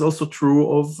think, is also true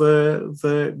of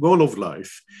the goal of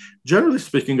life. Generally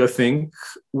speaking, I think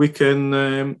we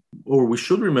can, or we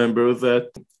should remember that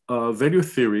value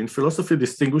theory in philosophy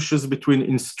distinguishes between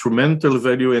instrumental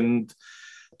value and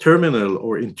terminal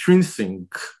or intrinsic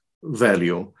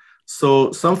value.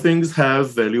 So some things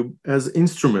have value as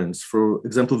instruments. For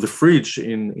example, the fridge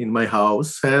in my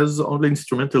house has only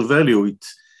instrumental value.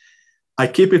 I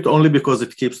keep it only because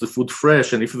it keeps the food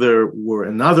fresh. And if there were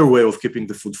another way of keeping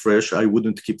the food fresh, I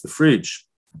wouldn't keep the fridge.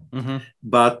 Mm-hmm.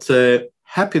 But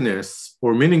happiness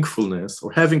or meaningfulness,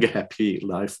 or having a happy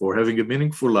life or having a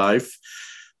meaningful life,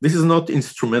 this is not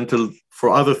instrumental for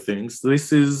other things.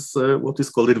 This is what is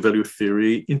called in value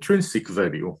theory intrinsic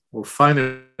value or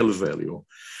final value.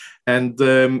 And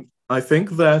I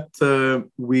think that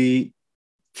we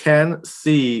can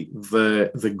see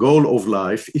the goal of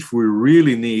life if we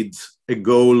really need a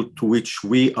goal to which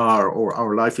we are or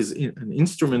our life is an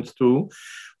instrument to.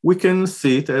 We can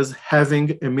see it as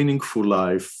having a meaningful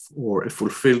life or a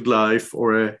fulfilled life or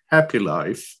a happy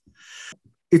life.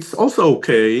 It's also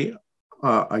okay,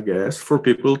 I guess, for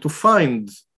people to find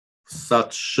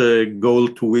such a goal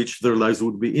to which their lives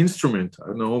would be instrument. I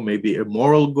don't know, maybe a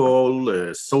moral goal,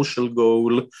 a social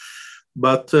goal.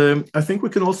 But I think we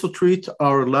can also treat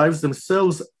our lives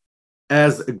themselves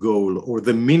as a goal, or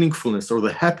the meaningfulness or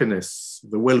the happiness,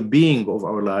 the well-being of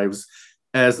our lives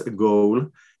as a goal,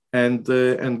 and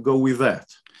go with that.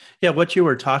 Yeah, what you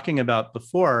were talking about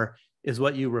before is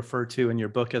what you refer to in your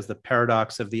book as the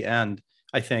paradox of the end.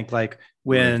 I think like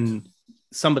when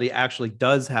somebody actually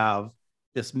does have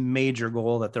this major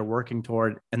goal that they're working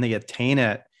toward and they attain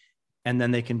it, and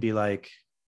then they can be like,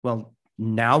 well,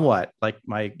 now what? Like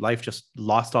my life just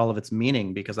lost all of its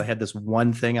meaning because I had this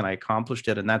one thing and I accomplished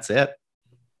it and that's it.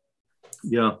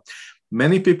 Yeah.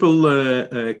 Many people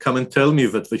come and tell me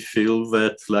that they feel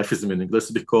that life is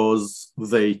meaningless because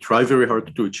they try very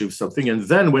hard to achieve something. And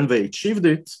then when they achieved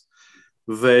it,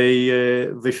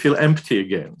 they feel empty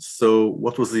again. So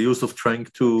what was the use of trying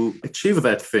to achieve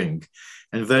that thing?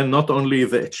 And then not only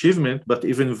the achievement, but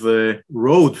even the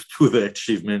road to the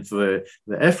achievement, the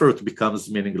effort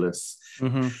becomes meaningless.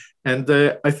 Mm-hmm. And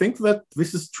I think that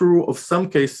this is true of some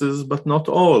cases, but not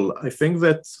all. I think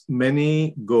that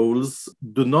many goals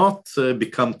do not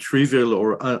become trivial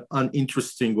or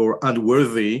uninteresting or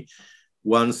unworthy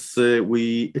once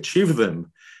we achieve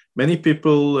them. Many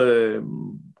people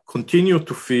continue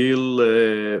to feel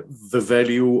the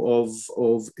value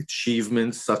of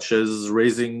achievements such as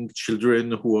raising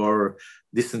children who are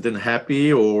decent and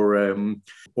happy, or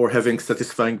having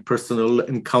satisfying personal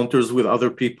encounters with other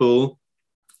people,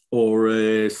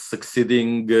 or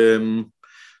succeeding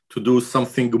to do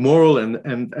something moral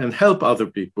and help other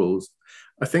people.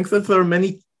 I think that there are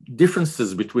many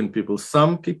differences between people.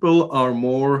 Some people are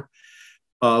more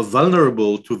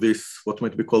vulnerable to this, what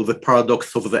might be called the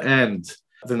paradox of the end,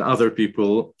 than other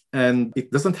people. And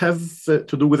it doesn't have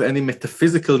to do with any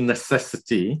metaphysical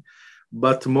necessity,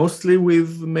 but mostly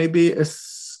with maybe a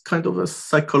kind of a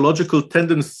psychological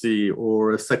tendency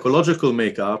or a psychological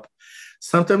makeup.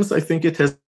 Sometimes I think it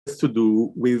has to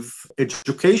do with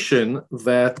education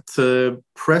that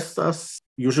pressed us,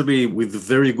 usually with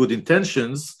very good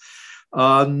intentions,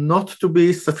 not to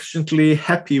be sufficiently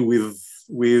happy with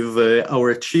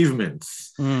our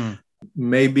achievements.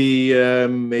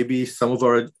 Maybe some of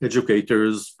our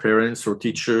educators, parents, or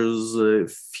teachers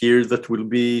fear that we'll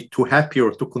be too happy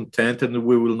or too content, and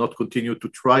we will not continue to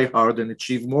try hard and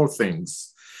achieve more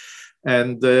things.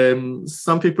 And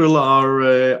some people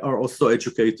are also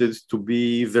educated to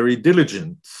be very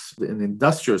diligent and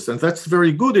industrious, and that's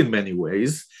very good in many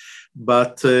ways.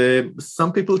 But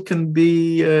some people can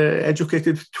be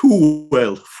educated too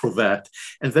well for that,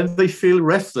 and then they feel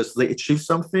restless. They achieve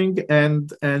something,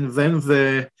 and then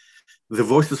the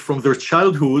voices from their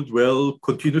childhood will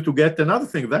continue to get another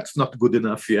thing. That's not good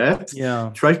enough yet.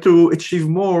 Yeah. Try to achieve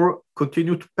more,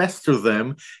 continue to pester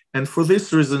them. And for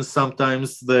this reason,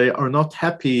 sometimes they are not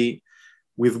happy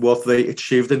with what they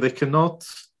achieved, and they cannot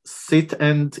sit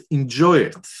and enjoy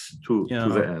it to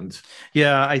the end.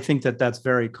 Yeah, I think that that's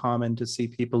very common to see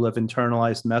people have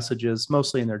internalized messages,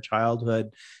 mostly in their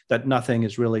childhood, that nothing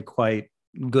is really quite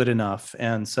good enough.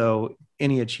 And so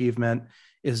any achievement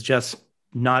is just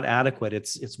not adequate.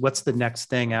 It's what's the next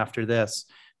thing after this,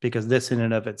 because this in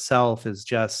and of itself is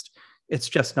it's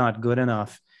just not good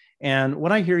enough. And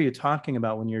what I hear you talking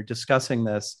about when you're discussing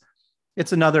this,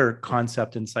 it's another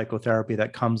concept in psychotherapy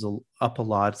that comes up a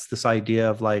lot. It's this idea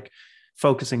of like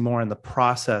focusing more on the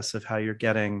process of how you're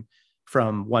getting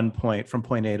from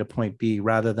point A to point B,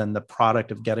 rather than the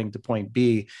product of getting to point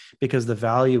B, because the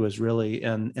value is really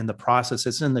in the process.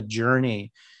 It's in the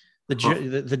journey.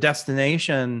 The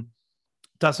destination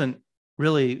doesn't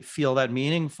really feel that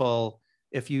meaningful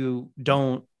if you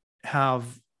don't have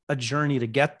a journey to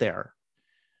get there.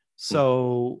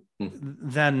 So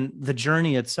then the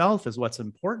journey itself is what's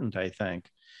important, I think.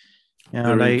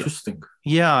 And very interesting.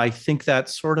 Yeah, I think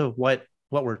that's sort of what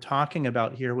we're talking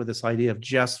about here with this idea of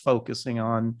just focusing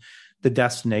on the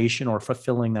destination or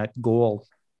fulfilling that goal.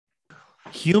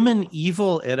 Human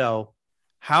evil, Ido.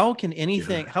 How can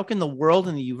how can the world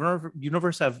and the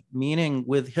universe have meaning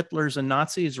with Hitlers and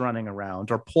Nazis running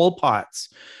around, or Pol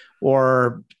Pots,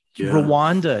 or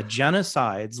Rwanda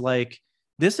genocides? Like,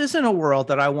 this isn't a world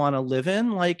that I want to live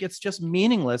in. Like, it's just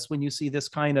meaningless when you see this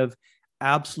kind of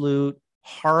absolute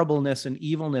horribleness and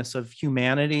evilness of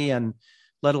humanity, and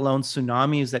let alone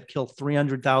tsunamis that kill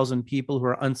 300,000 people who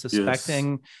are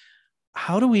unsuspecting. Yes.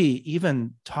 How do we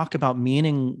even talk about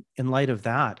meaning in light of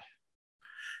that?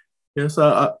 Yes,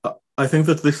 I think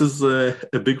that this is a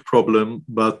big problem,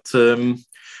 but there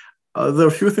are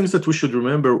a few things that we should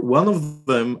remember. One of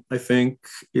them, I think,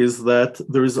 is that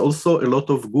there is also a lot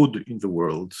of good in the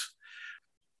world.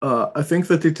 I think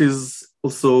that it is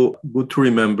also good to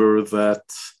remember that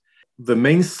the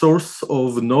main source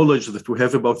of knowledge that we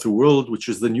have about the world, which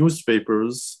is the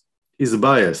newspapers, is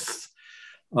biased.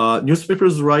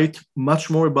 Newspapers write much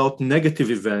more about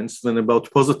negative events than about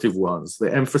positive ones.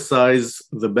 They emphasize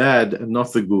the bad and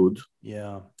not the good.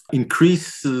 Yeah.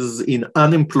 Increases in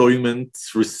unemployment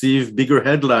receive bigger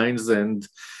headlines and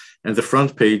the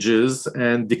front pages,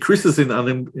 and decreases in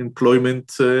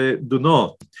unemployment do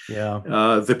not. Yeah.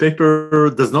 The paper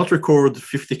does not record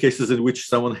 50 cases in which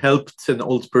someone helped an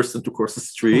old person to cross the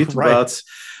street, right. But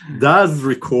does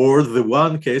record the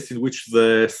one case in which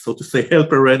the, so to say,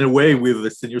 helper ran away with the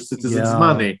senior citizen's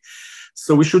money.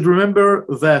 So we should remember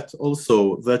that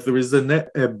also, that there is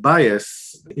a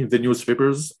bias in the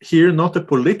newspapers here, not a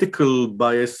political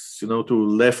bias, to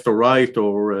left or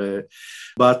right,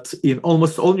 but in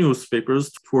almost all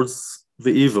newspapers towards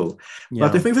the evil. Yeah.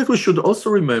 But I think that we should also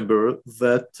remember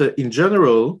that in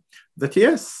general, that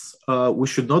yes, we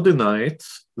should not deny it.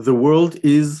 The world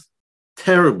is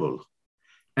terrible.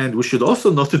 And we should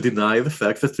also not deny the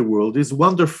fact that the world is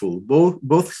wonderful.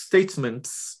 Both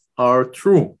statements are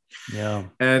true. Yeah.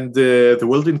 And the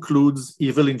world includes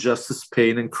evil, injustice,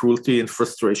 pain, and cruelty and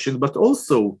frustration, but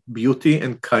also beauty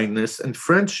and kindness and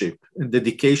friendship and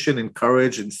dedication and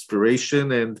courage,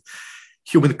 inspiration and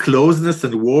human closeness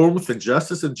and warmth and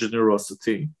justice and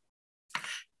generosity.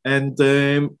 And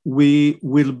we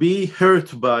will be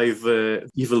hurt by the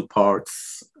evil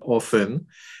parts often.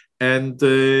 And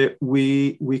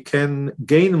we can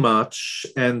gain much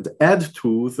and add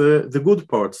to the good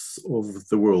parts of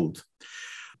the world.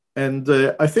 And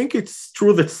I think it's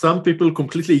true that some people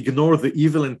completely ignore the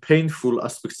evil and painful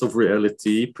aspects of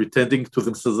reality, pretending to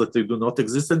themselves that they do not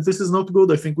exist. And this is not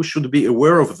good. I think we should be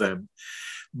aware of them.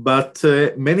 But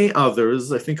many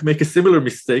others, I think, make a similar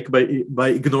mistake by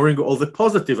ignoring all the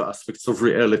positive aspects of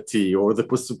reality, or the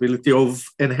possibility of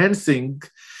enhancing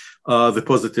the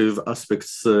positive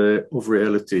aspects of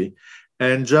reality.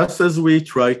 And just as we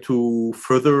try to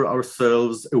further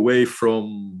ourselves away from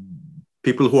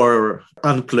people who are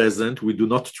unpleasant, we do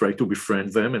not try to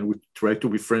befriend them, and we try to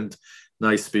befriend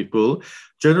nice people.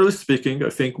 Generally speaking, I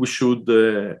think we should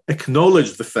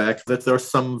acknowledge the fact that there are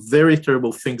some very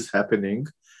terrible things happening.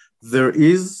 There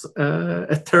is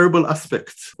a terrible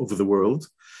aspect of the world,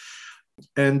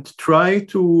 and try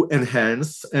to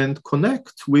enhance and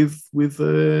connect with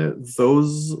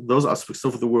those aspects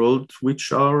of the world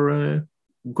which are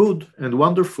good and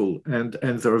wonderful, and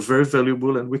they're very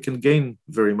valuable, and we can gain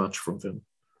very much from them.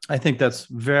 I think that's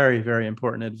very, very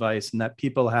important advice, and that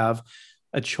people have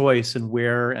a choice in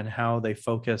where and how they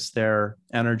focus their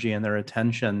energy and their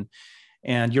attention.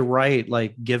 And you're right,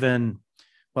 like given,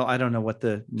 well, I don't know what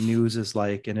the news is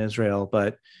like in Israel,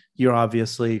 but you're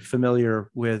obviously familiar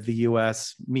with the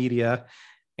US media,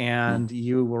 and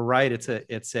you were right.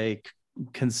 It's a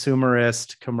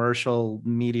consumerist commercial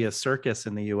media circus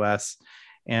in the US.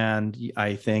 And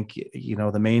I think,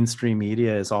 the mainstream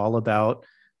media is all about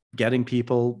getting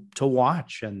people to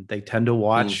watch, and they tend to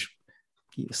watch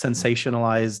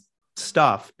sensationalized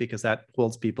stuff because that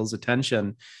holds people's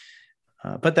attention.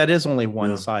 But that is only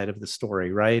one side of the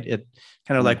story, right? It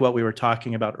kind of like what we were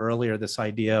talking about earlier, this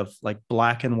idea of like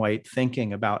black and white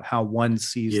thinking about how one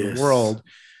sees the world.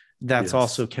 That's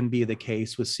also can be the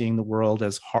case with seeing the world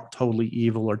as totally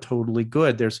evil or totally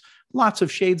good. There's lots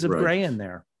of shades of gray in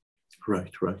there.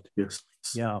 Right. Yes.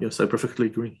 Yeah. Yes, I perfectly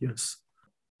agree. Yes.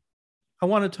 I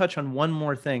want to touch on one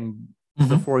more thing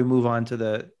before we move on to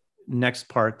the next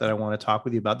part that I want to talk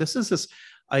with you about. This is this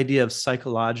idea of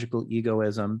psychological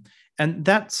egoism. And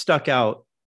that stuck out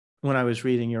when I was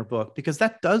reading your book, because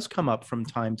that does come up from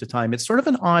time to time. It's sort of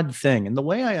an odd thing. And the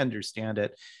way I understand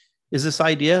it is this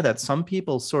idea that some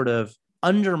people sort of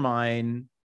undermine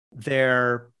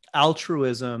their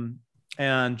altruism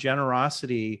and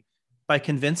generosity by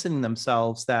convincing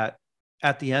themselves that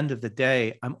at the end of the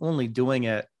day, I'm only doing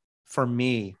it for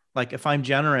me. Like if I'm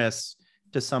generous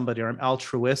to somebody or I'm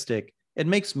altruistic, it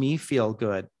makes me feel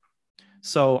good.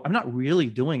 So I'm not really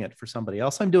doing it for somebody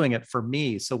else. I'm doing it for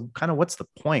me. So kind of what's the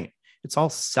point? It's all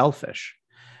selfish.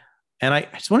 And I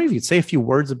just wonder if you'd say a few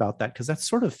words about that, because that's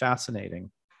sort of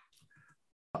fascinating.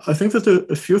 I think that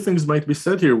a few things might be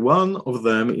said here. One of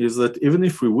them is that even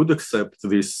if we would accept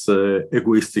this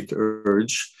egoistic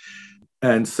urge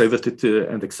and say that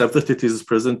and accept that it is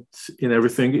present in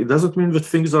everything, it doesn't mean that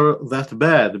things are that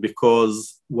bad,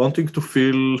 because wanting to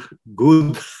feel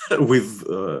good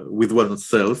with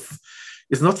oneself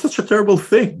is not such a terrible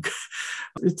thing.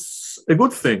 It's a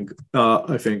good thing,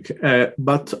 I think.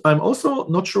 But I'm also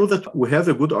not sure that we have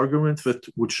a good argument that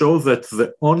would show that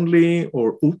the only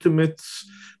or ultimate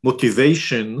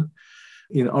motivation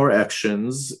in our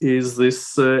actions is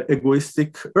this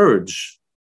egoistic urge.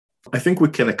 I think we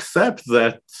can accept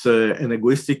that an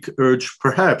egoistic urge,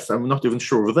 perhaps, I'm not even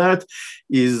sure of that,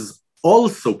 is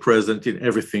also present in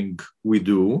everything we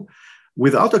do,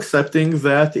 without accepting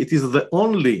that it is the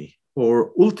only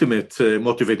or ultimate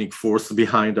motivating force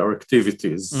behind our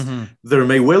activities. There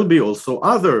may well be also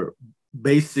other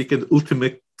basic and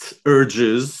ultimate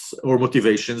urges or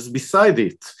motivations beside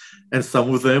it, and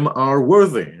some of them are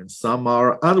worthy and some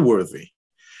are unworthy.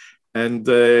 And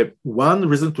one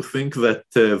reason to think that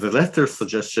the latter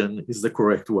suggestion is the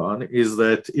correct one is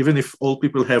that even if all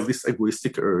people have this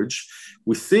egoistic urge,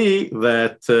 we see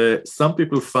that some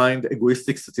people find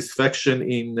egoistic satisfaction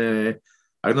in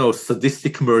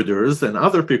sadistic murders, and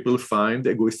other people find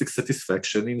egoistic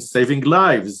satisfaction in saving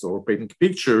lives or painting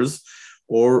pictures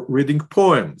or reading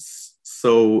poems.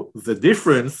 So the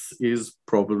difference is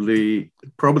probably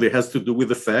has to do with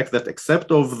the fact that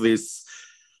except of this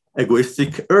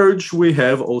egoistic urge, we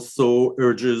have also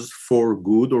urges for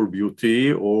good or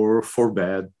beauty or for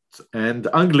bad and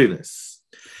ugliness.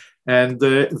 And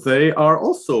they are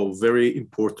also very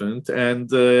important, and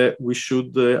we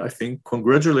should, I think,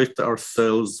 congratulate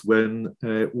ourselves when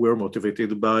we're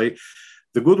motivated by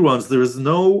the good ones. There is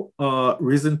no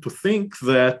reason to think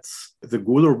that the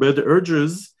good or bad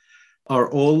urges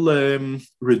are all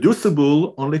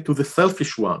reducible only to the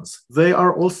selfish ones. They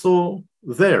are also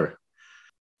there.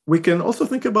 We can also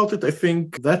think about it, I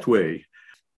think, that way.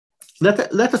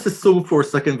 Let us assume for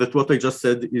a second that what I just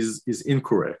said is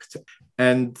incorrect,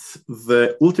 and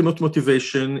the ultimate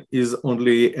motivation is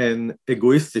only an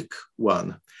egoistic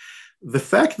one. The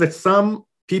fact that some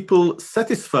people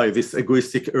satisfy this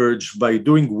egoistic urge by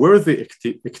doing worthy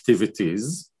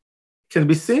activities can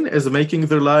be seen as making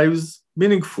their lives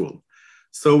meaningful.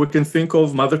 So we can think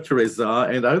of Mother Teresa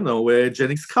and,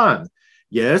 Genghis Khan.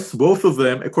 Yes, both of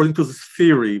them, according to this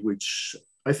theory, which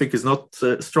I think is not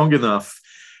strong enough,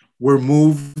 were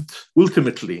moved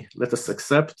ultimately, let us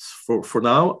accept for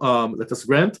now, let us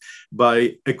grant,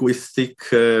 by egoistic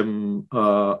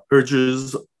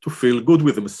urges to feel good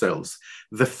with themselves.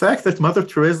 The fact that Mother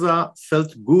Teresa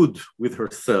felt good with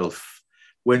herself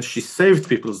when she saved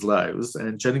people's lives,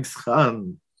 and Genghis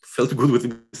Khan felt good with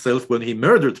himself when he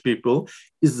murdered people,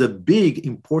 is a big,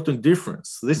 important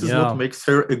difference. This is what makes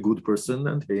her a good person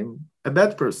and him a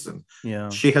bad person. Yeah.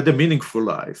 She had a meaningful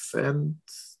life, and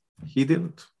he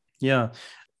didn't. Yeah,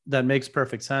 that makes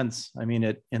perfect sense. I mean,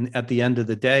 at the end of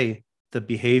the day, the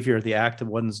behavior, the act of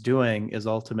one's doing is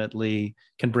ultimately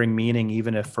can bring meaning,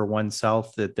 even if for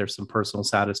oneself that there's some personal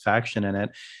satisfaction in it.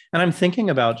 And I'm thinking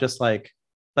about just like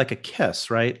a kiss,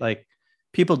 right? Like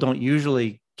people don't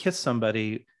usually kiss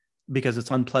somebody because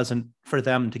it's unpleasant for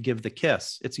them to give the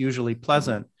kiss. It's usually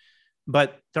pleasant,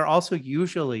 but they're also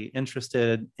usually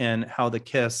interested in how the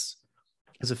kiss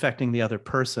is affecting the other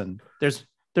person.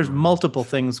 There's multiple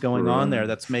things going on there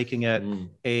that's making it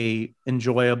a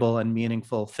enjoyable and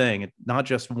meaningful thing, not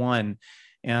just one.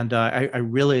 And I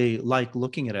really like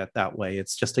looking at it that way.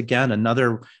 It's just, again,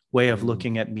 another way of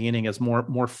looking at meaning as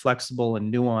more flexible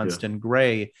and nuanced and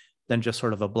gray than just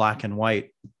sort of a black and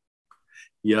white.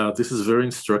 Yeah, this is very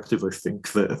instructive, I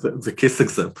think. The kiss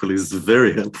example is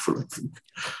very helpful, I think.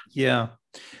 Yeah.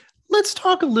 Let's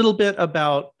talk a little bit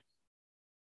about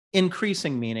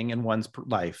increasing meaning in one's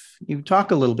life. You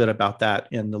talk a little bit about that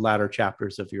in the latter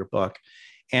chapters of your book.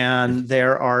 And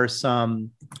there are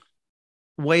some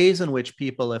ways in which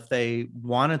people, if they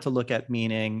wanted to look at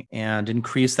meaning and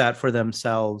increase that for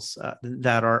themselves,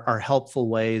 that are helpful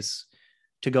ways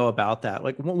to go about that.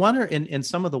 Like, one, in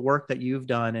some of the work that you've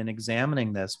done in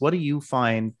examining this, what do you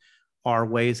find are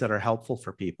ways that are helpful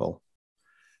for people?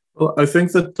 Well, I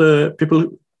think that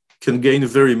people can gain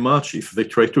very much if they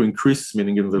try to increase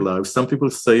meaning in their lives. Some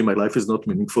people say my life is not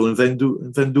meaningful and then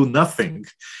do nothing.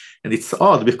 And it's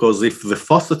odd because if the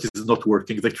faucet is not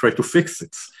working, they try to fix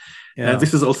it. Yeah. And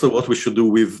this is also what we should do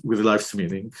with life's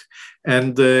meaning.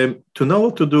 And to know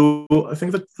what to do, I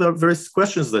think that there are various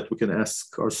questions that we can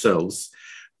ask ourselves.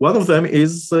 One of them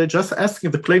is just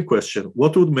asking the plain question,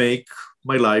 what would make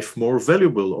my life more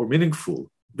valuable or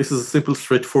meaningful? This is a simple,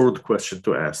 straightforward question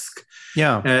to ask.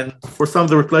 Yeah. And for some,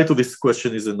 the reply to this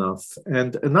question is enough.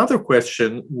 And another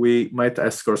question we might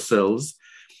ask ourselves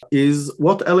is,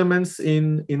 what elements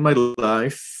in my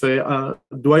life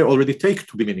do I already take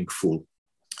to be meaningful?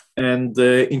 And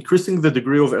increasing the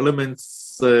degree of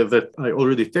elements that I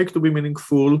already take to be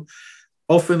meaningful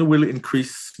often will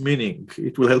increase meaning.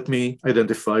 It will help me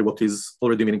identify what is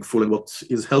already meaningful and what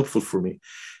is helpful for me.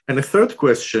 And a third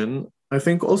question, I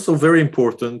think also very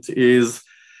important, is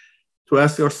to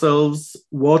ask ourselves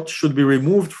what should be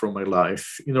removed from my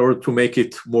life in order to make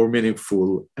it more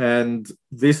meaningful. And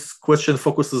this question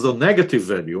focuses on negative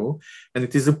value. And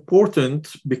it is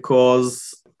important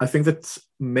because I think that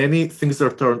many things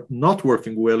that are not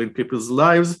working well in people's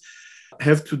lives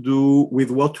have to do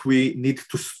with what we need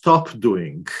to stop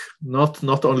doing,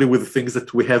 not only with things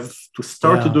that we have to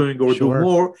start doing or do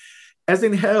more. As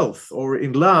in health or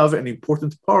in love, an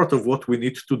important part of what we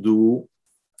need to do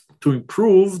to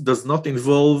improve does not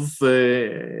involve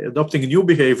adopting new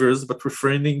behaviors, but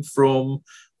refraining from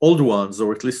old ones,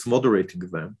 or at least moderating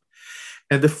them.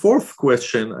 And the fourth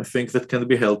question, I think, that can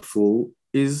be helpful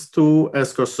is to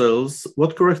ask ourselves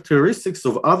what characteristics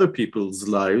of other people's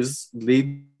lives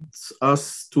lead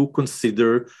us to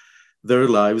consider their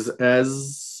lives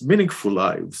as meaningful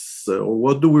lives, or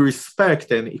what do we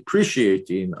respect and appreciate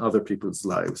in other people's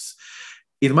lives.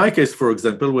 In my case, for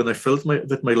example, when I felt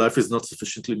that my life is not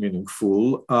sufficiently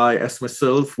meaningful, I asked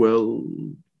myself, well,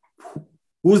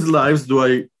 whose lives do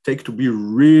I take to be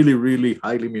really, really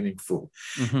highly meaningful?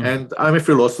 Mm-hmm. And I'm a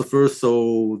philosopher,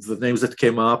 so the names that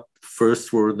came up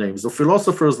first were names of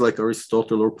philosophers like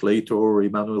Aristotle or Plato or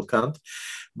Immanuel Kant.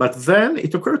 But then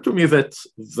it occurred to me that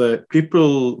the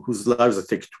people whose lives I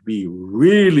take to be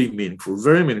really meaningful,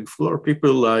 very meaningful, are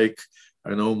people like,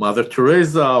 I know, Mother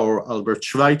Teresa or Albert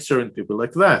Schweitzer and people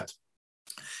like that.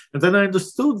 And then I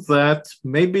understood that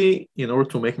maybe in order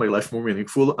to make my life more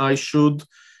meaningful, I should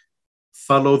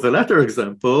follow the latter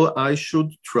example. I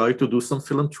should try to do some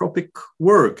philanthropic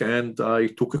work. And I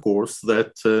took a course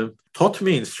that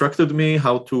instructed me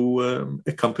how to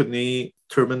accompany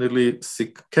terminally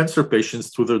sick cancer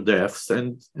patients to their deaths.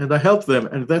 And I helped them.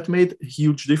 And that made a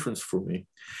huge difference for me.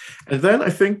 And then I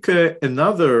think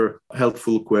another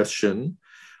helpful question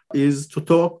is to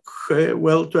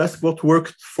to ask what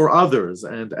worked for others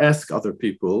and ask other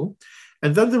people.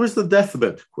 And then there is the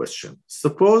deathbed question.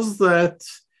 Suppose that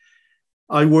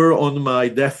I were on my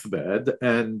deathbed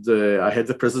and I had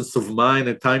the presence of mind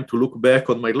and time to look back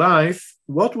on my life.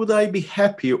 What would I be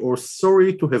happy or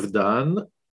sorry to have done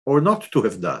or not to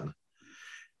have done?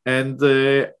 And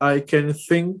I can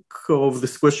think of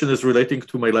this question as relating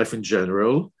to my life in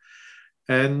general,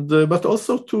 and but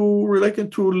also to relating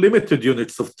to limited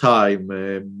units of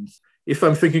time. If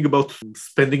I'm thinking about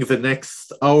spending the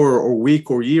next hour or week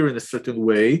or year in a certain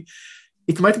way,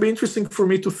 it might be interesting for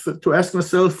me to ask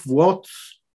myself, what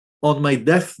on my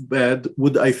deathbed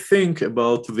would I think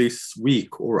about this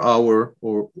week or hour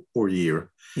or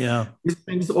year? Yeah. These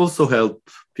things also help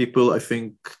people, I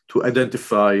think, to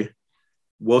identify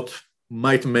what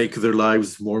might make their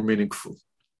lives more meaningful.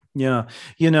 Yeah.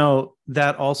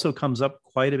 That also comes up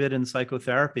quite a bit in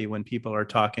psychotherapy when people are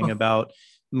talking about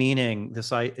meaning.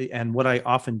 And what I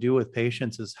often do with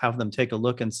patients is have them take a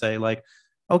look and say, like,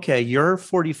 okay, you're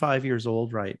 45 years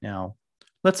old right now.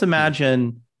 Let's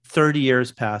imagine 30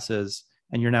 years passes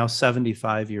and you're now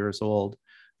 75 years old.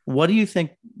 What do you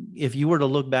think if you were to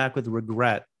look back with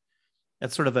regret?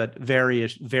 That's sort of a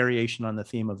variation on the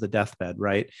theme of the deathbed,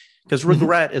 right? Because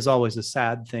regret is always a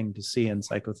sad thing to see in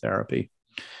psychotherapy.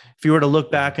 If you were to look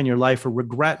back in your life or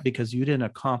regret because you didn't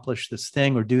accomplish this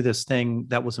thing or do this thing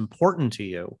that was important to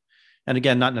you, and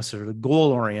again, not necessarily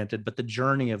goal-oriented, but the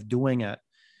journey of doing it,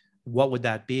 what would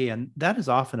that be? And that is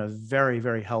often a very,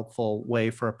 very helpful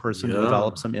way for a person to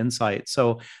develop some insight.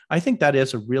 So I think that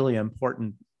is a really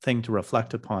important thing to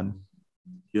reflect upon.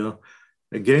 Yeah.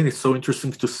 Again, it's so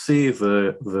interesting to see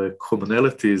the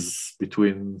commonalities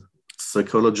between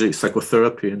psychology,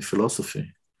 psychotherapy, and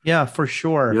philosophy. Yeah, for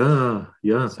sure.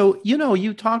 Yeah. So,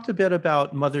 you talked a bit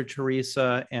about Mother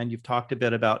Teresa, and you've talked a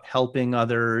bit about helping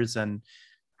others and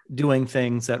doing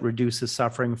things that reduces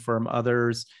suffering from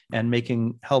others and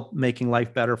making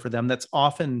life better for them. That's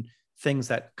often things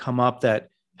that come up that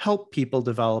help people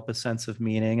develop a sense of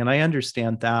meaning. And I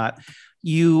understand that.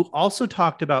 You also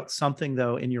talked about something,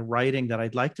 though, in your writing that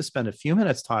I'd like to spend a few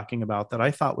minutes talking about that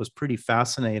I thought was pretty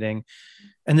fascinating.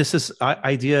 And this is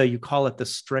idea, you call it the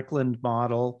Strickland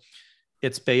model.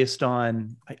 It's based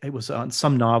on, it was on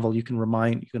some novel. You can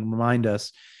remind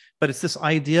us, but it's this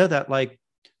idea that, like,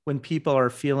 when people are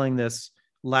feeling this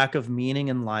lack of meaning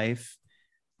in life,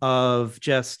 of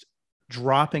just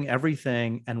dropping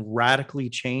everything and radically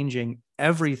changing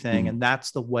everything, and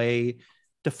that's the way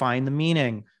to find the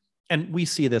meaning. And we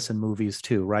see this in movies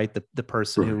too, right? The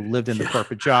person who lived in the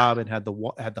corporate job and had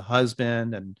the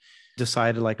husband and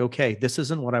decided, like, okay, this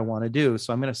isn't what I want to do,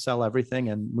 so I'm going to sell everything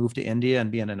and move to India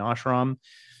and be in an ashram.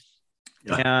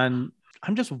 And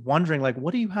I'm just wondering, like,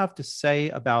 what do you have to say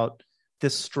about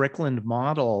this Strickland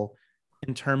model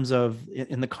in terms of,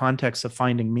 in the context of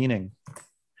finding meaning?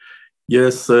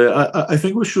 Yes, I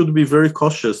think we should be very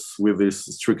cautious with this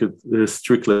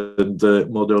Strickland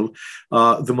model.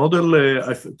 The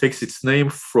model takes its name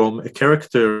from a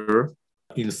character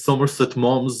in Somerset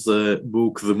Maugham's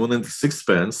book, The Moon and the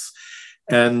Sixpence.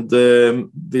 And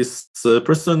this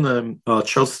person,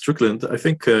 Charles Strickland, I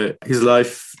think his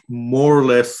life more or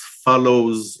less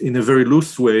follows in a very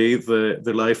loose way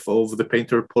the life of the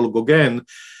painter Paul Gauguin.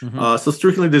 So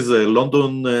Strickland is a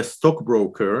London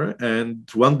stockbroker, and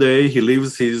one day he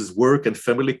leaves his work and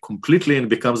family completely and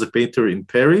becomes a painter in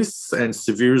Paris and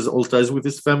severs all ties with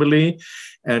his family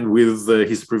and with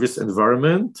his previous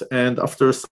environment. And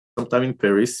after some time in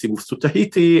Paris, he moves to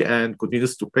Tahiti and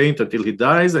continues to paint until he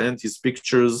dies, and his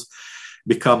pictures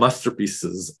become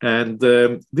masterpieces. And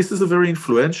this is a very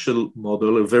influential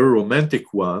model, a very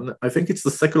romantic one. I think it's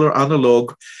the secular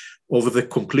analog of the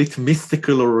complete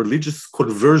mystical or religious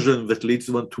conversion that leads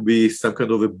one to be some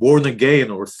kind of a born again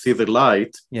or see the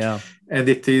light. Yeah. And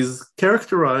it is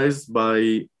characterized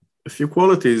by a few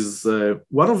qualities.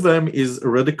 One of them is a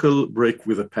radical break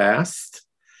with the past.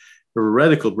 A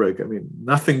radical break. I mean,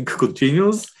 nothing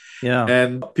continues. Yeah.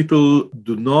 And people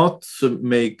do not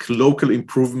make local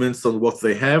improvements on what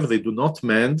they have. They do not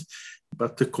mend,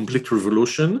 but a complete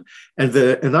revolution. And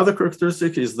another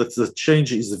characteristic is that the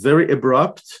change is very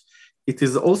abrupt. It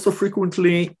is also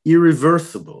frequently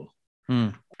irreversible.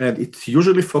 And it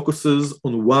usually focuses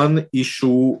on one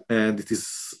issue, and it is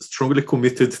strongly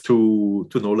committed to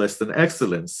no less than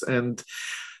excellence. And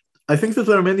I think that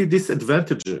there are many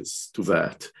disadvantages to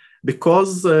that.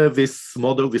 Because this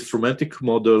romantic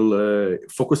model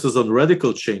focuses on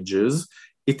radical changes,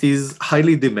 it is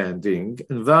highly demanding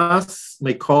and thus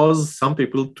may cause some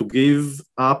people to give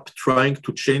up trying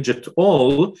to change at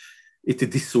all. It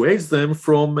dissuades them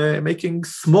from making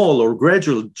small or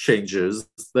gradual changes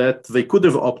that they could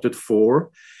have opted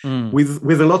for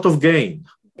with a lot of gain.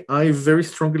 I very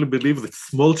strongly believe that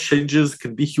small changes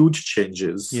can be huge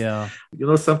changes. Yeah.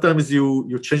 Sometimes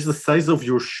you change the size of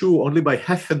your shoe only by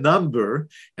half a number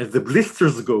and the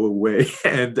blisters go away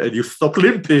and you stop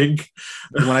limping.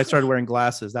 When I started wearing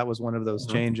glasses, that was one of those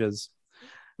changes.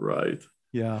 Right.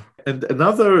 Yeah. And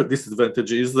another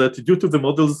disadvantage is that due to the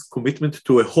model's commitment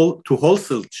to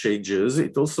wholesale changes,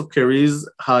 it also carries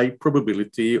high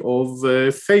probability of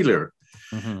failure.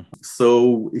 Mm-hmm.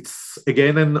 So it's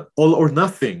again an all or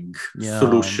nothing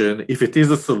solution, if it is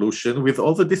a solution, with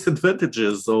all the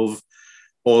disadvantages of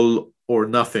all or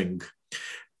nothing.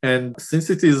 And since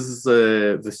it is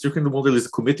the Strickland model is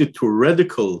committed to a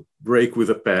radical break with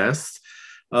the past,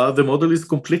 the model is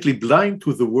completely blind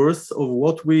to the worth of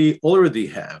what we already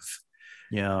have.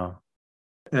 Yeah.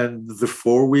 And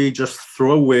therefore, we just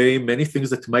throw away many things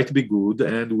that might be good,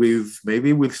 and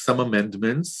maybe with some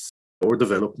amendments or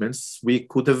developments, we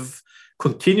could have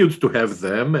continued to have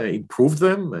them, improved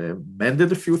them,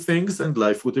 amended a few things, and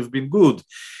life would have been good.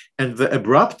 And the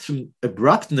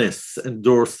abruptness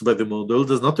endorsed by the model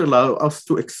does not allow us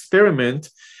to experiment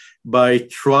by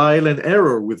trial and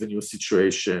error with a new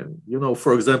situation.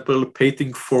 For example,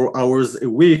 painting 4 hours a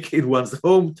week in one's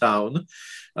hometown.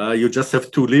 You just have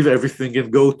to leave everything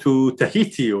and go to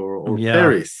Tahiti or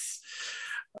Paris.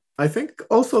 I think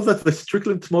also that the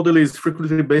Strickland model is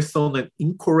frequently based on an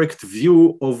incorrect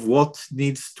view of what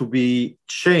needs to be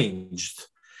changed.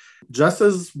 Just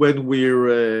as when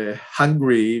we're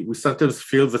hungry, we sometimes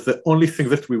feel that the only thing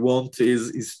that we want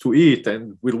is to eat,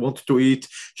 and we'll want to eat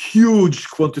huge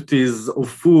quantities of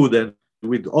food, and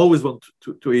we'd always want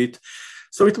to eat.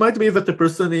 So it might be that the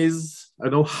person is,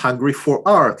 hungry for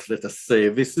art, let us say.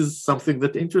 This is something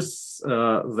that interests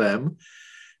them.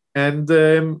 And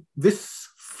this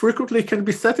frequently can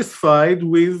be satisfied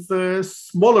with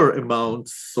smaller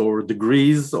amounts or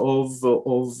degrees of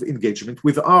engagement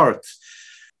with art.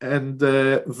 And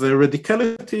the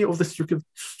radicality of the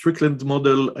Strickland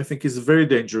model, I think, is very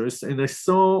dangerous. And I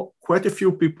saw quite a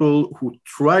few people who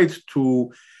tried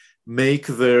to make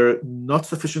their not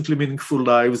sufficiently meaningful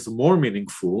lives more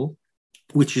meaningful,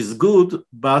 which is good,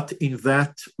 but in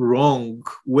that wrong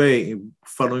way,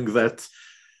 following that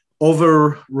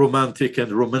over-romantic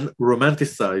and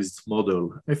romanticized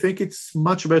model. I think it's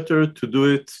much better to do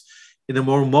it in a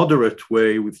more moderate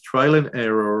way with trial and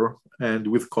error and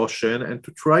with caution, and to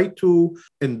try to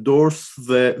endorse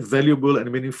the valuable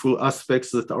and meaningful aspects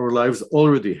that our lives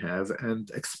already have and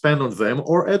expand on them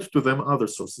or add to them other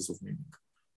sources of meaning.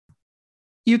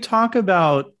 You talk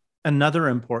about another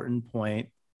important point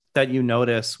that you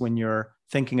notice when you're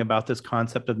thinking about this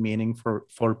concept of meaning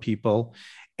for people.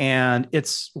 And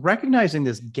it's recognizing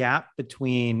this gap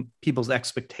between people's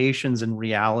expectations and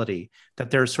reality, that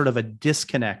there's sort of a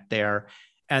disconnect there,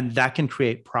 and that can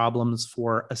create problems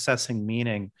for assessing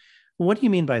meaning. What do you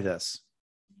mean by this?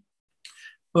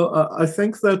 Well, I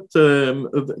think that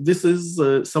this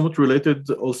is somewhat related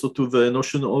also to the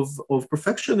notion of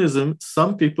perfectionism.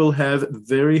 Some people have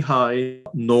very high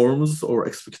norms or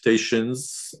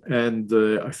expectations, and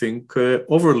I think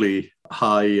overly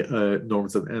high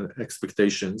norms and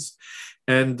expectations.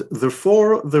 And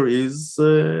therefore, there is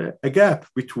a gap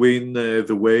between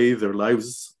the way their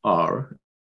lives are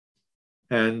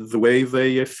and the way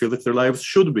they feel that their lives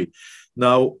should be.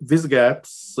 Now, these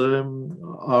gaps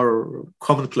are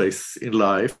commonplace in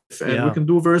life, and we can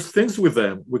do various things with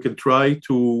them. We can try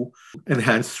to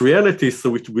enhance reality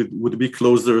so it would be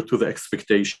closer to the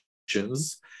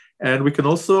expectations. And we can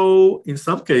also, in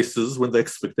some cases, when the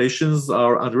expectations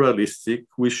are unrealistic,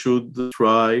 we should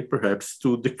try perhaps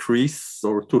to decrease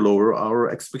or to lower our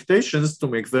expectations to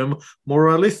make them more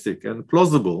realistic and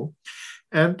plausible.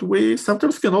 And we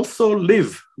sometimes can also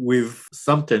live with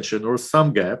some tension or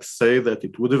some gaps, say that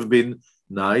it would have been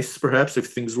nice, perhaps, if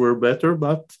things were better,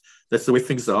 but that's the way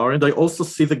things are. And I also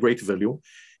see the great value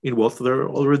in what there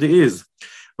already is.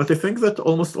 But I think that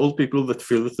almost all people that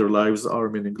feel that their lives are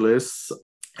meaningless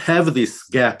have this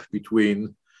gap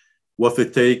between what they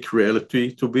take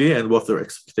reality to be and what their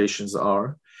expectations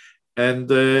are. And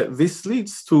this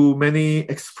leads to many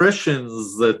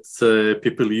expressions that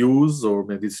people use, or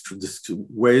maybe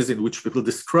ways in which people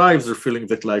describe their feeling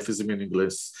that life is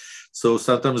meaningless. So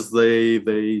sometimes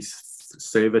they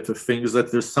say that the thing is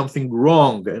that there's something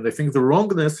wrong. And I think the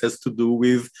wrongness has to do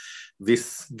with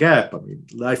this gap. I mean,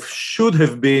 life should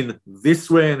have been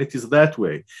this way and it is that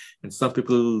way. And some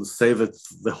people say that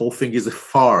the whole thing is a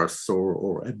farce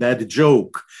or a bad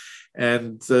joke.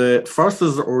 And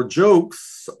farces or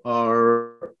jokes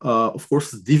are, of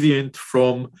course, deviant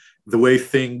from the way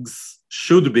things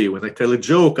should be. When I tell a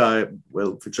joke,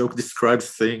 the joke describes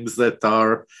things that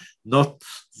are not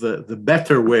the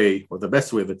better way or the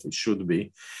best way that it should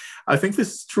be. I think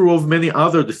this is true of many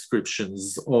other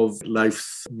descriptions of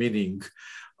life's meaning.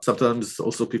 Sometimes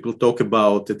also people talk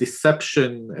about a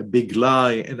deception, a big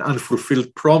lie, an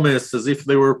unfulfilled promise, as if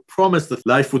they were promised that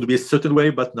life would be a certain way,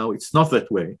 but now it's not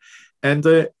that way. And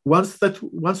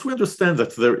once we understand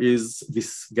that there is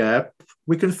this gap,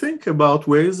 we can think about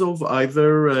ways of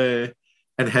either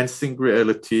enhancing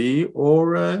reality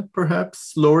or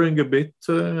perhaps lowering a bit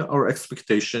our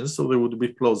expectations so they would be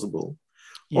plausible.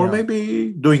 Or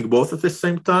maybe doing both at the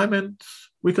same time, and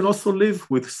we can also live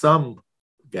with some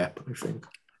gap, I think.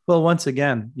 Well, once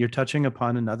again, you're touching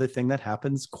upon another thing that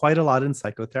happens quite a lot in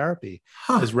psychotherapy,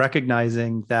 is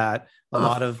recognizing that a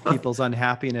lot of people's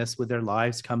unhappiness with their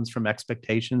lives comes from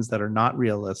expectations that are not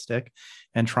realistic,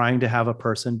 and trying to have a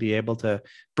person be able to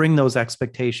bring those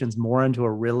expectations more into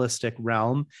a realistic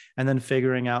realm, and then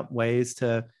figuring out ways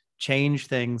to change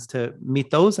things to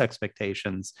meet those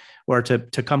expectations or to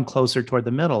come closer toward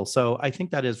the middle. So I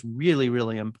think that is really,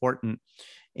 really important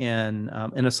in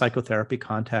a psychotherapy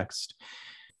context.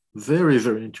 Very,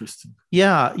 very interesting.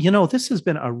 Yeah. This has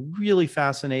been a really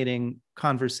fascinating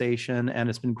conversation, and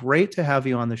it's been great to have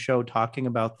you on the show talking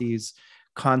about these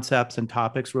concepts and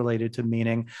topics related to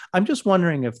meaning. I'm just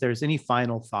wondering if there's any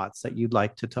final thoughts that you'd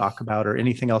like to talk about or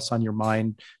anything else on your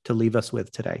mind to leave us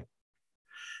with today.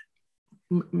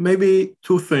 Maybe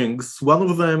two things. One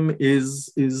of them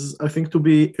is I think to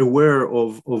be aware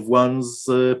of one's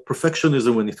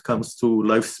perfectionism when it comes to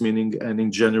life's meaning and in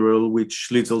general, which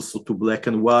leads also to black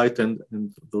and white and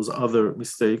those other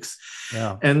mistakes.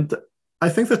 Yeah. And I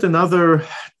think that another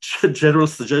general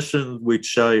suggestion,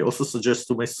 which I also suggest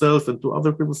to myself and to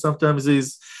other people sometimes,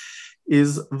 is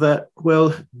that,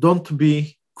 well, don't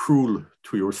be cruel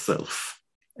to yourself.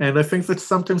 And I think that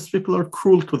sometimes people are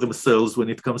cruel to themselves when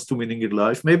it comes to meaning in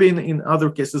life. Maybe in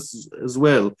other cases as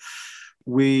well.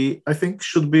 We, I think,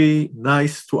 should be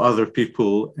nice to other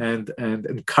people and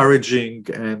encouraging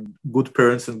and good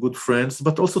parents and good friends,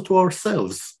 but also to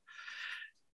ourselves.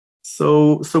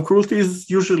 So cruelty is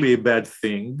usually a bad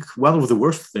thing, one of the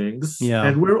worst things. Yeah.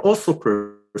 And we're also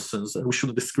persons, and we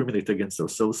shouldn't discriminate against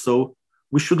ourselves. So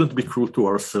we shouldn't be cruel to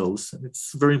ourselves. And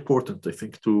it's very important, I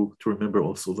think, to remember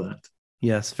also that.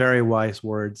 Yes, very wise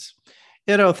words.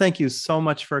 Ido, thank you so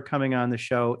much for coming on the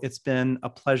show. It's been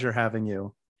a pleasure having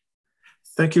you.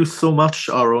 Thank you so much,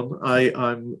 Aaron.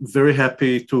 I'm very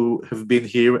happy to have been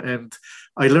here, and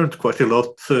I learned quite a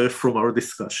lot from our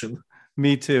discussion.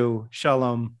 Me too.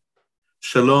 Shalom.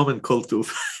 Shalom and kol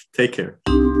tuv. Take care.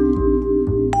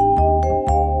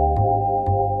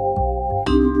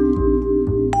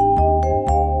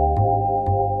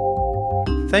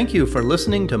 Thank you for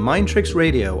listening to Mindtricks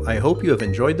Radio. I hope you have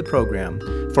enjoyed the program.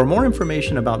 For more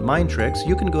information about Mindtricks,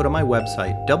 you can go to my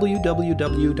website,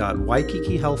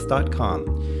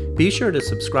 www.waikikihealth.com. Be sure to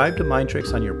subscribe to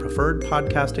Mindtricks on your preferred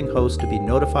podcasting host to be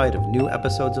notified of new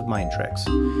episodes of Mindtricks.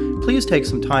 Please take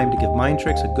some time to give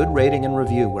Mindtricks a good rating and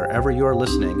review wherever you are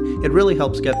listening. It really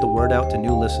helps get the word out to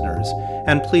new listeners.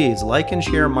 And please like and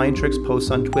share Mindtricks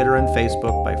posts on Twitter and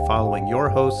Facebook by following your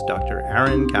host, Dr.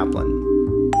 Aaron Kaplan.